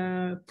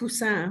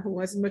Poussin, who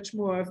was much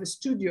more of a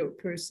studio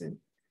person.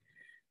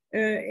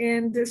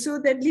 And so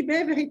that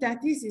Liber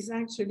Veritatis is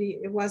actually,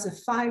 it was a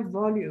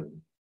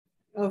 5-volume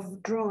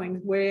of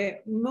drawings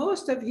where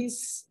most of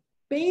his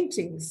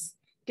paintings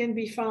can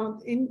be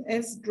found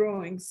as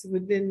drawings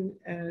within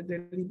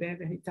the Liber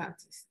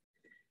Veritatis.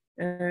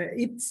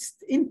 It's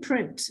in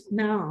print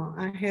now.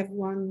 I have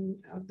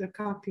one of the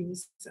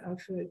copies of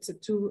it.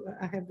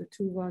 I have the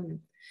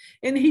 2-volume.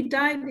 And he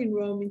died in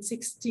Rome in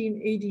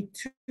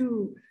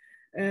 1682.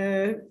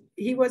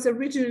 He was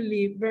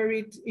originally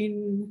buried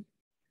in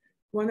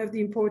one of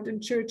the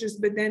important churches,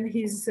 but then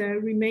his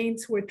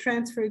remains were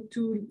transferred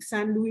to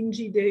San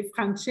Luigi dei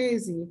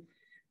Francesi,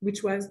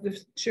 which was the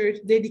church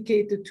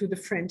dedicated to the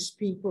French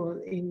people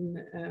in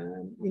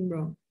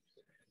Rome.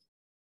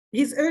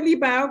 His early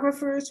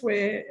biographers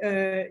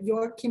were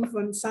Joachim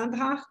von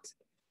Sandrart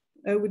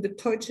with the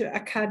Deutsche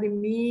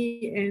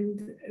Academy,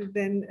 and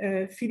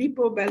then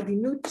Filippo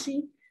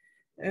Baldinucci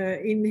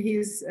in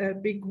his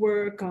big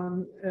work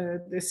on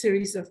the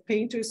series of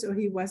painters. So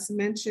he was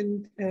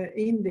mentioned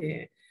in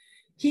there.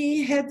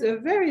 He had a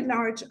very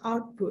large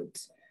output,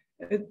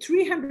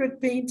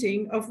 300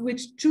 paintings, of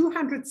which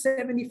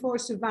 274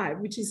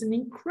 survived, which is an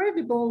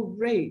incredible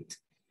rate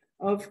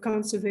of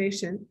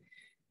conservation,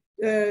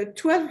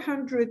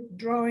 1,200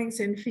 drawings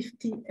and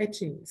 50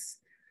 etchings.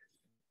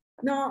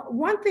 Now,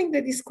 one thing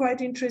that is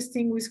quite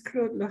interesting with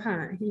Claude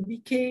Lorrain, he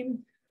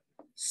became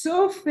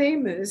so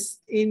famous,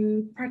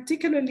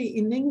 particularly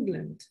in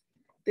England,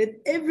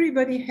 that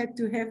everybody had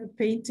to have a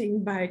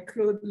painting by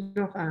Claude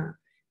Lorrain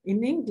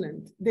in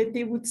England, that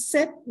they would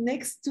set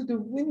next to the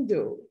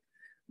window,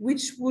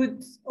 which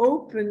would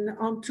open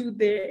onto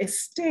their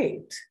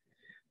estate.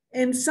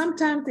 And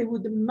sometimes they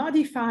would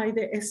modify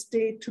the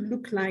estate to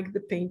look like the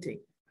painting.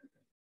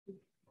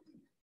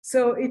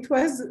 So it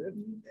was,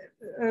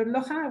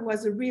 Lorrain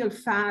was a real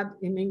fad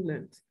in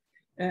England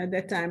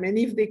that time. And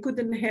if they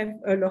couldn't have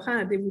a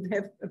Lorrain, they would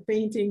have a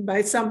painting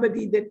by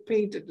somebody that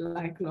painted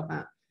like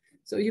Lorrain.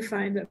 So you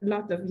find a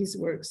lot of his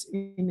works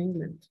in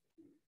England.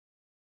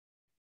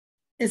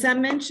 As I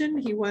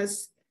mentioned, he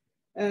was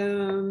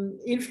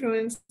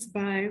influenced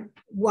by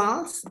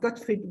Wals,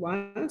 Gottfried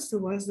Wals,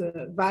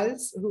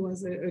 who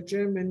was a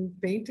German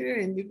painter,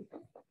 and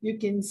you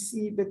can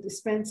see, but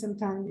spent some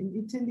time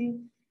in Italy.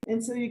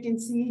 And so you can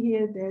see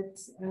here that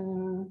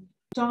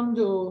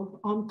Tondo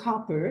on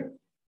copper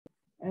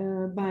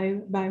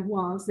by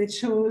Wals, that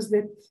shows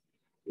that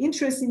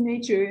interest in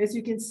nature, as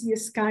you can see, a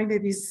sky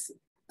that is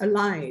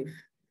alive.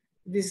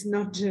 This is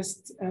not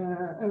just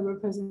a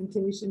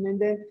representation. And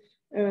then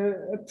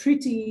a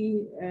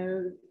pretty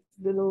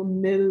little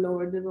mill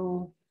or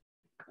little,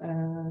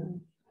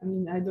 I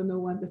mean, I don't know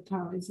what the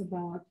town is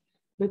about,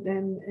 but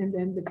then, and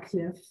then the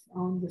cliff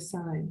on the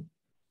side.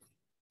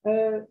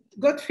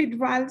 Gottfried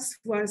Wals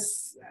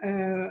was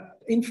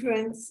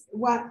influenced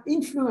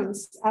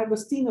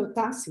Agostino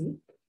Tassi,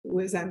 who,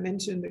 as I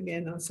mentioned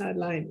again on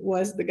sideline,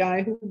 was the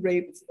guy who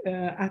raped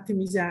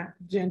Artemisia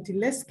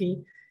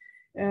Gentileschi.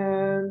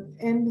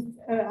 And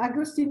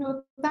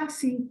Agostino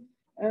Tassi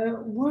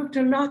worked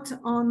a lot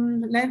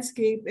on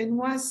landscape and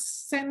was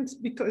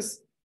sent,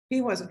 because he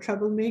was a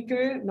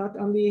troublemaker, not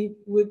only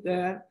with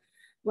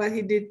what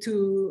he did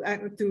to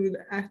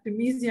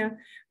Artemisia,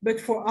 but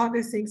for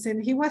other things.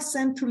 And he was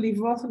sent to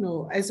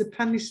Livorno as a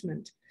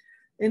punishment.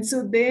 And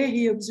so there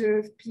he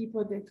observed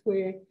people that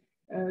were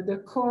the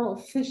coral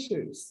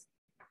fishers.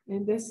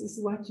 And this is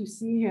what you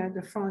see here at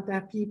the front,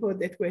 are people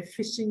that were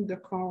fishing the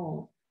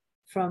coral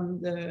from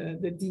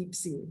the deep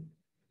sea.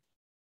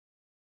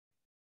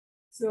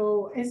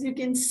 So as you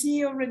can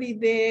see already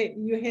there,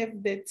 you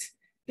have that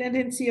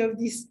tendency of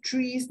these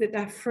trees that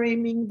are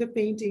framing the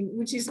painting,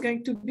 which is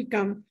going to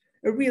become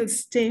a real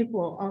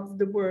staple of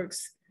the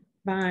works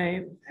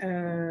by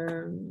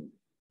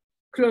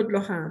Claude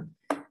Lorrain.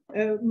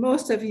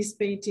 Most of his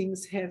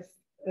paintings have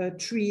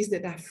trees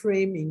that are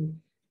framing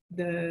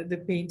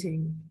the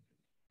painting.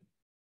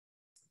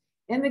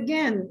 And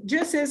again,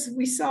 just as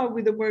we saw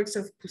with the works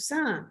of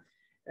Poussin,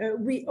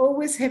 we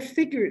always have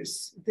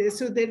figures.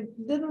 So they're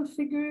little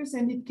figures,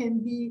 and it can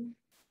be,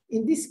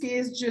 in this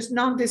case, just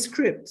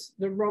nondescript,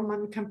 the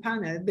Roman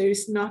Campana. There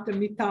is not a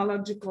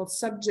mythological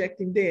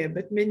subject in there,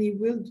 but many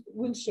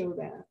will show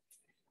that.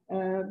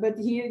 But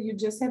here you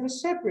just have a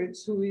shepherd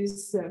who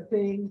is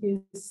playing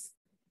his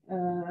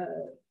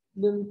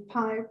little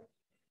pipe,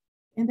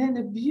 and then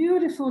a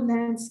beautiful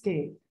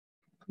landscape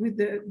with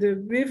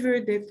the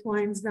river that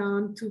winds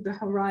down to the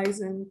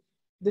horizon,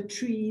 the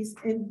trees.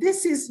 And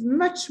this is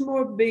much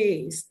more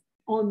based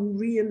on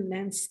real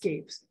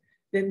landscapes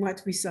than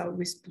what we saw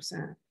with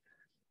Poussin.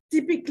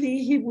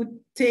 Typically, he would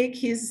take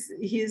his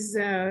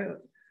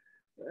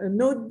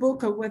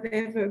notebook or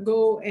whatever,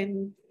 go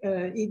and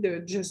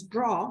either just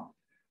draw,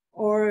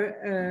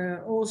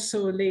 or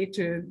also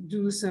later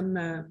do some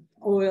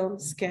oil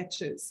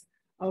sketches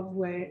of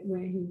where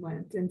he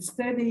went. And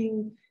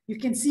studying, you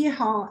can see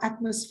how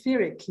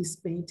atmospheric his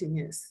painting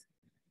is.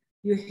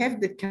 You have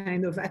the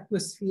kind of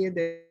atmosphere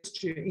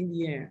that's in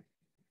the air.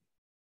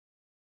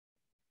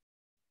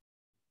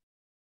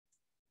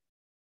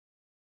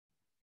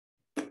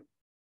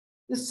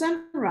 The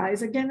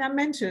sunrise, again, I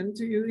mentioned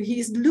to you,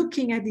 he's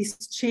looking at this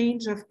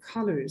change of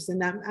colors.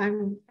 And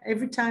I'm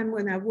every time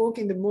when I walk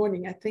in the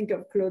morning, I think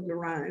of Claude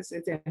Lorrain.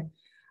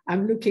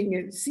 I'm looking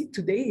at, see,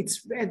 today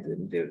it's red,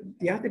 and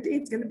the other day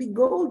it's going to be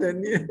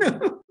golden, you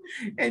know?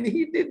 And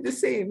he did the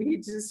same. He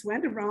just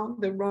went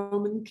around the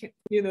Roman,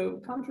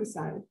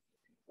 countryside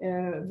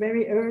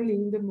very early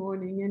in the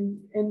morning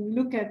and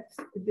look at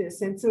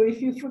this. And so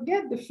if you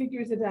forget the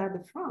figures that are at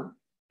the front,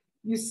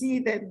 you see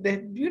that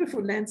that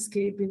beautiful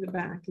landscape in the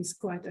back is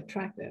quite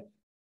attractive.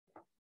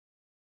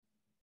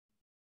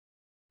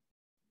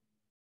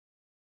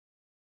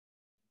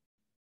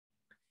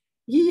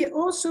 He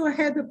also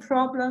had a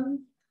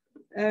problem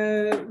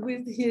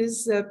with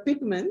his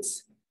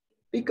pigments.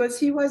 because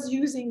he was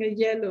using a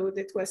yellow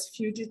that was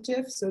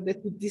fugitive, so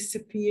that would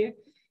disappear.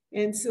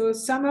 And so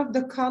some of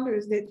the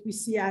colors that we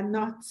see are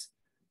not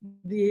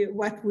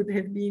what would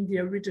have been the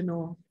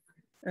original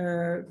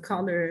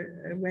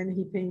color when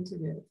he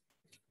painted it.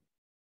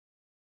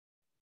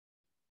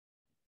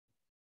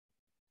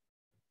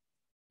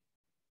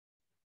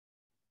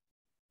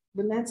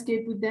 The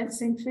landscape with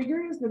dancing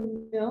figures,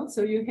 the mill.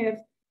 So you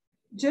have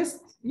just,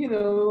 you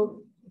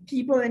know,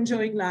 people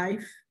enjoying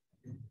life.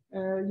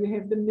 You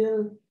have the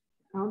mill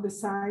on the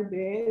side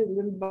there,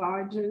 little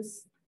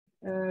barges,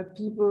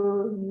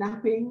 people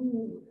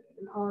napping,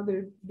 or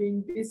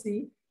being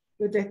busy,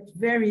 but that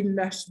very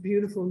lush,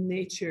 beautiful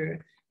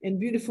nature and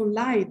beautiful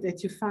light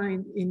that you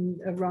find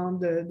around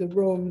the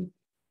Rome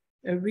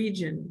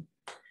region.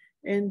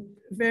 And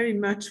very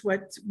much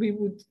what we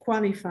would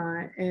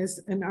qualify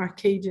as an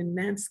Arcadian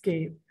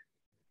landscape.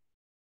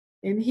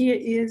 And here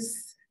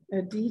is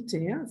a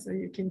detail, so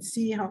you can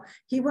see how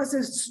he was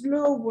a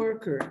slow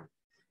worker,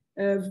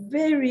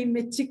 very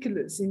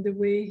meticulous in the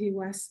way he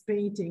was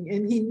painting,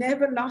 and he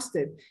never lost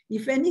it.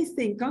 If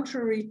anything,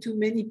 contrary to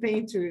many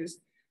painters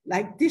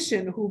like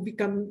Titian, who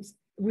becomes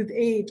with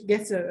age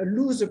gets a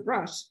looser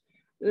brush,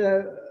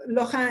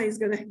 Lorrain is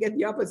going to get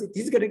the opposite.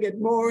 He's going to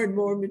get more and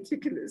more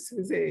meticulous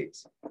with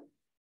age.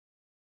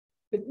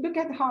 But look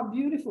at how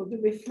beautiful the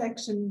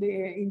reflection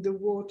there in the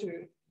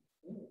water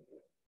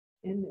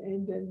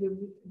and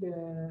then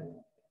the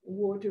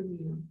water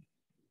wheel.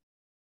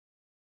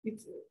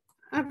 It's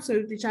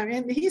absolutely charming.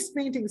 And his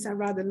paintings are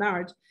rather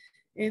large.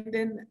 And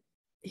then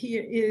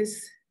here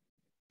is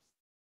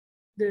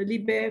the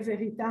Liber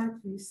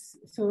Veritatis.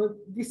 So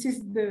this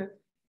is the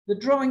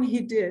drawing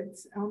he did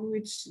on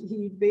which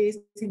he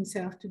based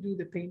himself to do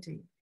the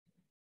painting.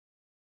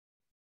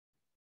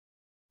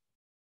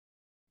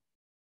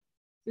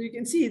 So you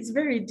can see it's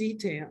very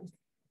detailed.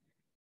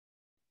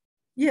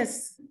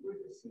 Yes.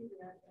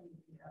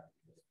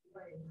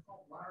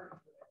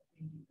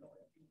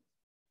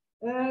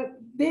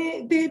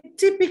 They're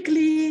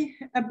typically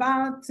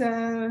about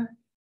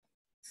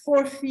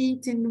 4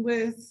 feet in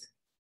width.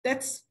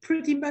 That's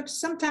pretty much,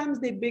 sometimes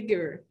they're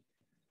bigger,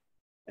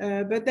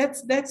 but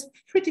that's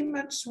pretty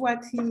much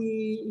what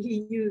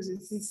he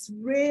uses. It's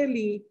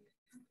rarely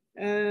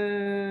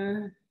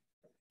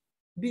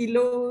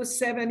below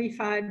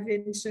 75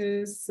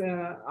 inches,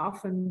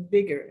 often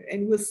bigger.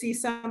 And we'll see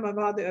some of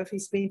other of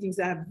his paintings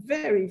are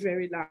very,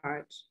 very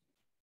large.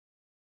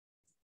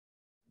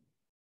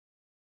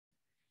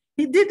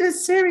 He did a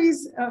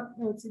series of,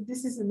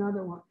 this is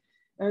another one,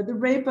 The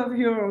Rape of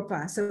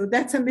Europa. So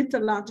that's a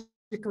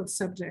mythological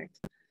subject.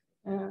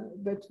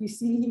 But we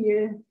see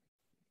here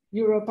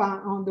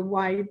Europa on the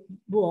white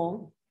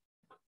bull,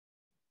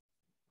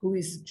 who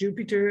is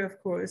Jupiter,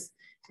 of course,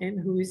 and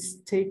who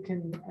is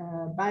taken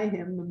by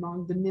him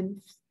among the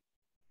nymphs,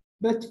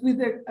 but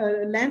with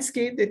a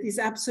landscape that is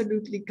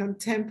absolutely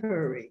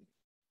contemporary.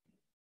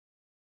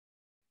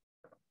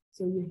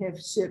 So you have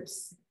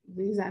ships.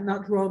 These are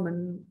not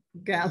Roman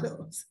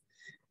galleys.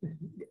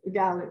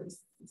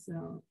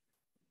 So,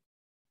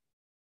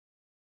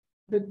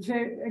 but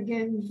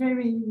again,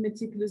 very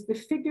meticulous. The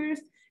figures,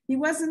 he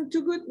wasn't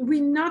too good.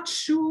 We're not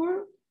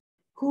sure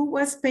who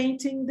was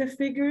painting the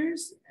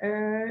figures.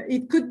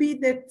 It could be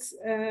that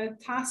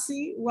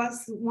Tassi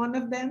was one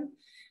of them,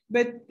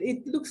 but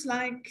it looks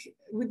like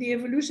with the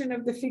evolution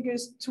of the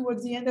figures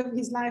towards the end of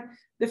his life,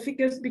 the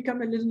figures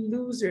become a little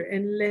looser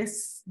and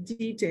less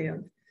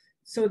detailed.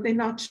 So they're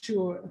not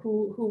sure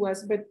who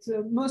was, but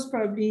most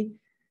probably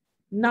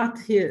not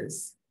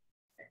his,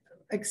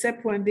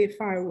 except when they're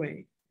far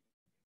away.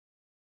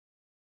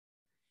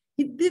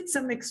 He did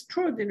some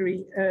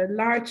extraordinary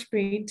large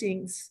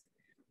paintings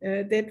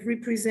that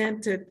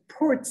represented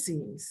port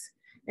scenes.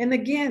 And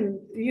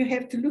again, you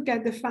have to look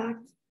at the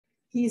fact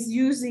he's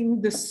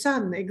using the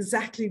sun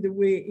exactly the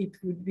way it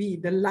would be,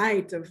 the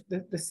light of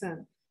the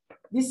sun.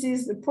 This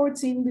is the port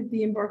scene with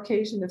the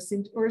embarkation of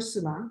St.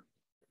 Ursula.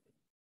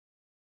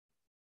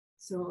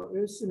 So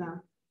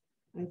Ursula,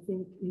 I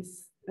think,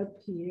 is up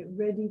here,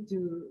 ready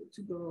to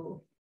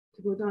go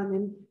down.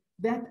 And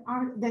that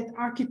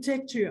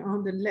architecture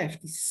on the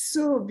left is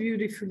so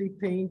beautifully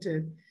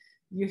painted.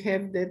 You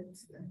have that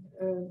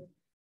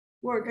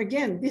work.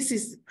 Again, this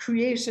is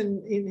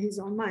creation in his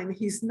own mind.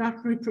 He's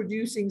not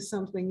reproducing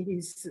something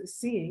he's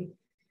seeing.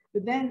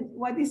 But then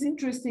what is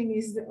interesting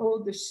is all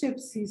the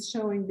ships he's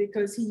showing,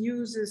 because he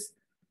uses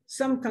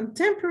some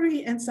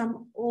contemporary and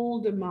some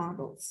older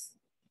models.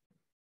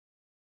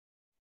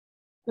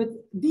 But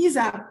these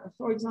are,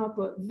 for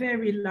example,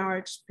 very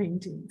large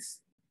paintings.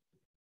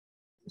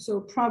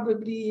 So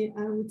probably,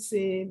 I would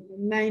say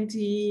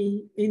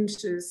 90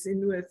 inches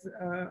in width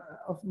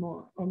or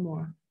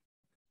more.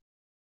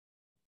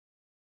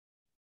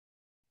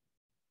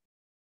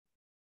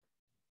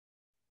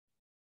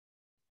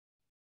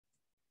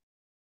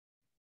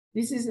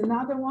 This is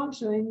another one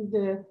showing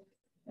the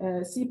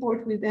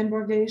seaport with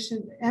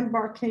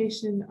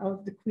embarkation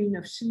of the Queen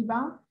of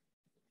Sheba.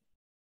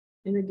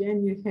 And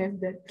again, you have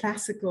that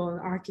classical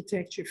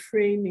architecture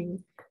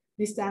framing.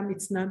 This time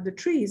it's not the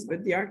trees,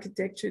 but the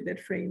architecture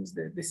that frames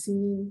the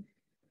scene.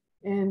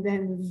 And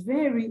then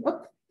very,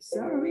 oh,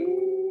 sorry.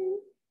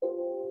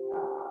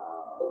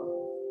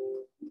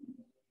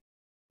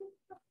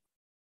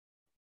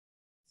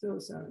 So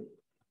sorry.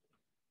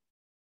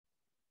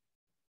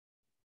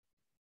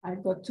 I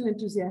got too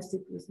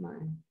enthusiastic with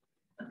mine.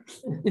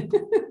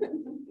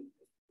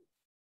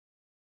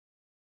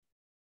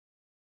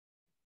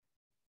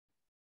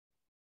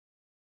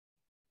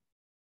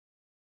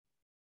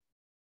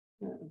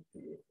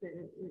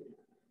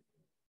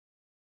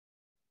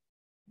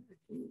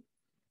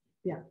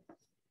 Yeah.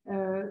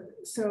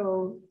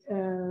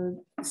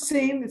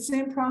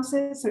 Same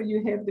process. So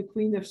you have the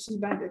Queen of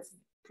Sheba that's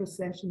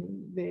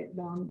processioning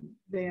down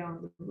there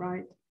on the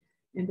right,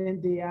 and then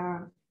they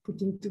are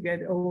putting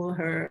together all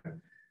her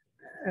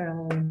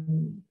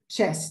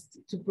chest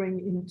to bring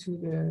into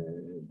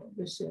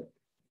the ship.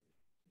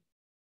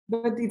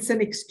 But it's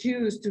an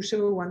excuse to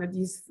show one of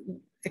these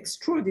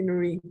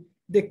extraordinary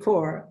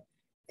decor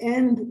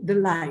and the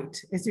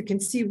light. As you can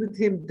see with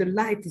him, the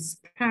light is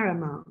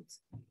paramount.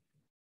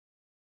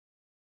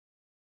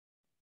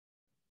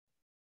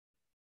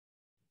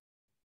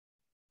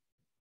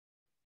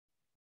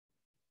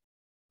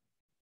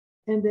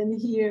 And then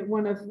here,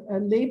 one of a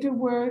later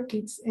work,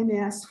 it's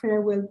Aeneas'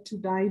 Farewell to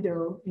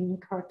Dido in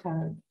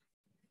Carthage.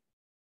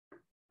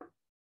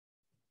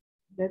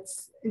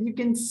 You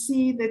can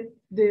see that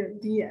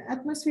the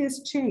atmosphere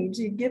has changed.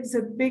 It gives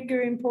a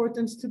bigger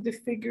importance to the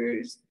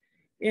figures,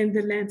 and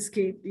the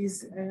landscape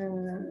is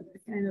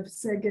kind of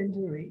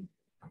secondary.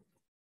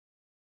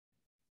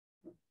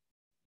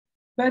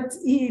 But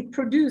he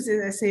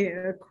produces, I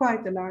say,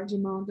 quite a large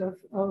amount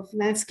of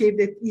landscape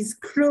that is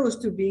close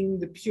to being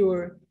the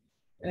pure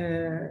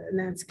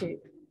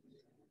landscape.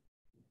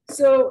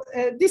 So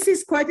this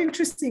is quite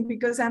interesting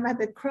because I'm at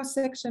the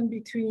cross-section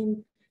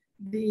between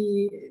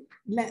the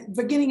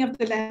beginning of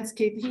the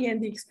landscape here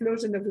and the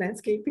explosion of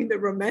landscape in the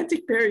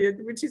Romantic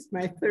period, which is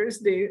my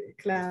Thursday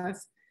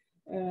class.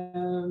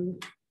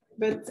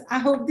 But I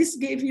hope this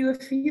gave you a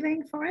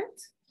feeling for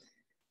it.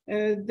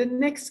 The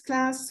next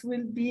class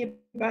will be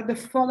about the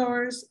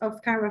followers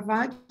of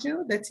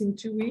Caravaggio. That's in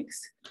 2 weeks.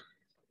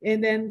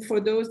 And then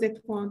for those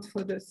that want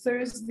for the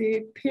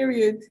Thursday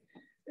period,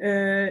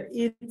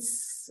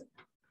 it's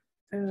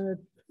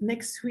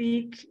next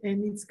week,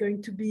 and it's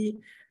going to be,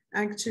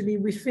 actually,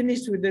 we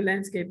finished with the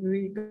landscape.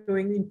 We're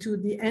going into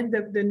the end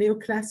of the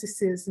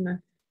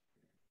neoclassicism,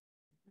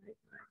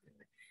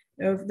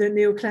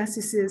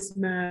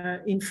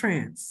 in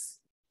France.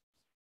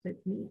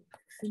 Let me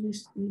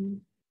finish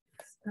the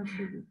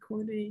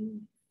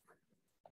recording.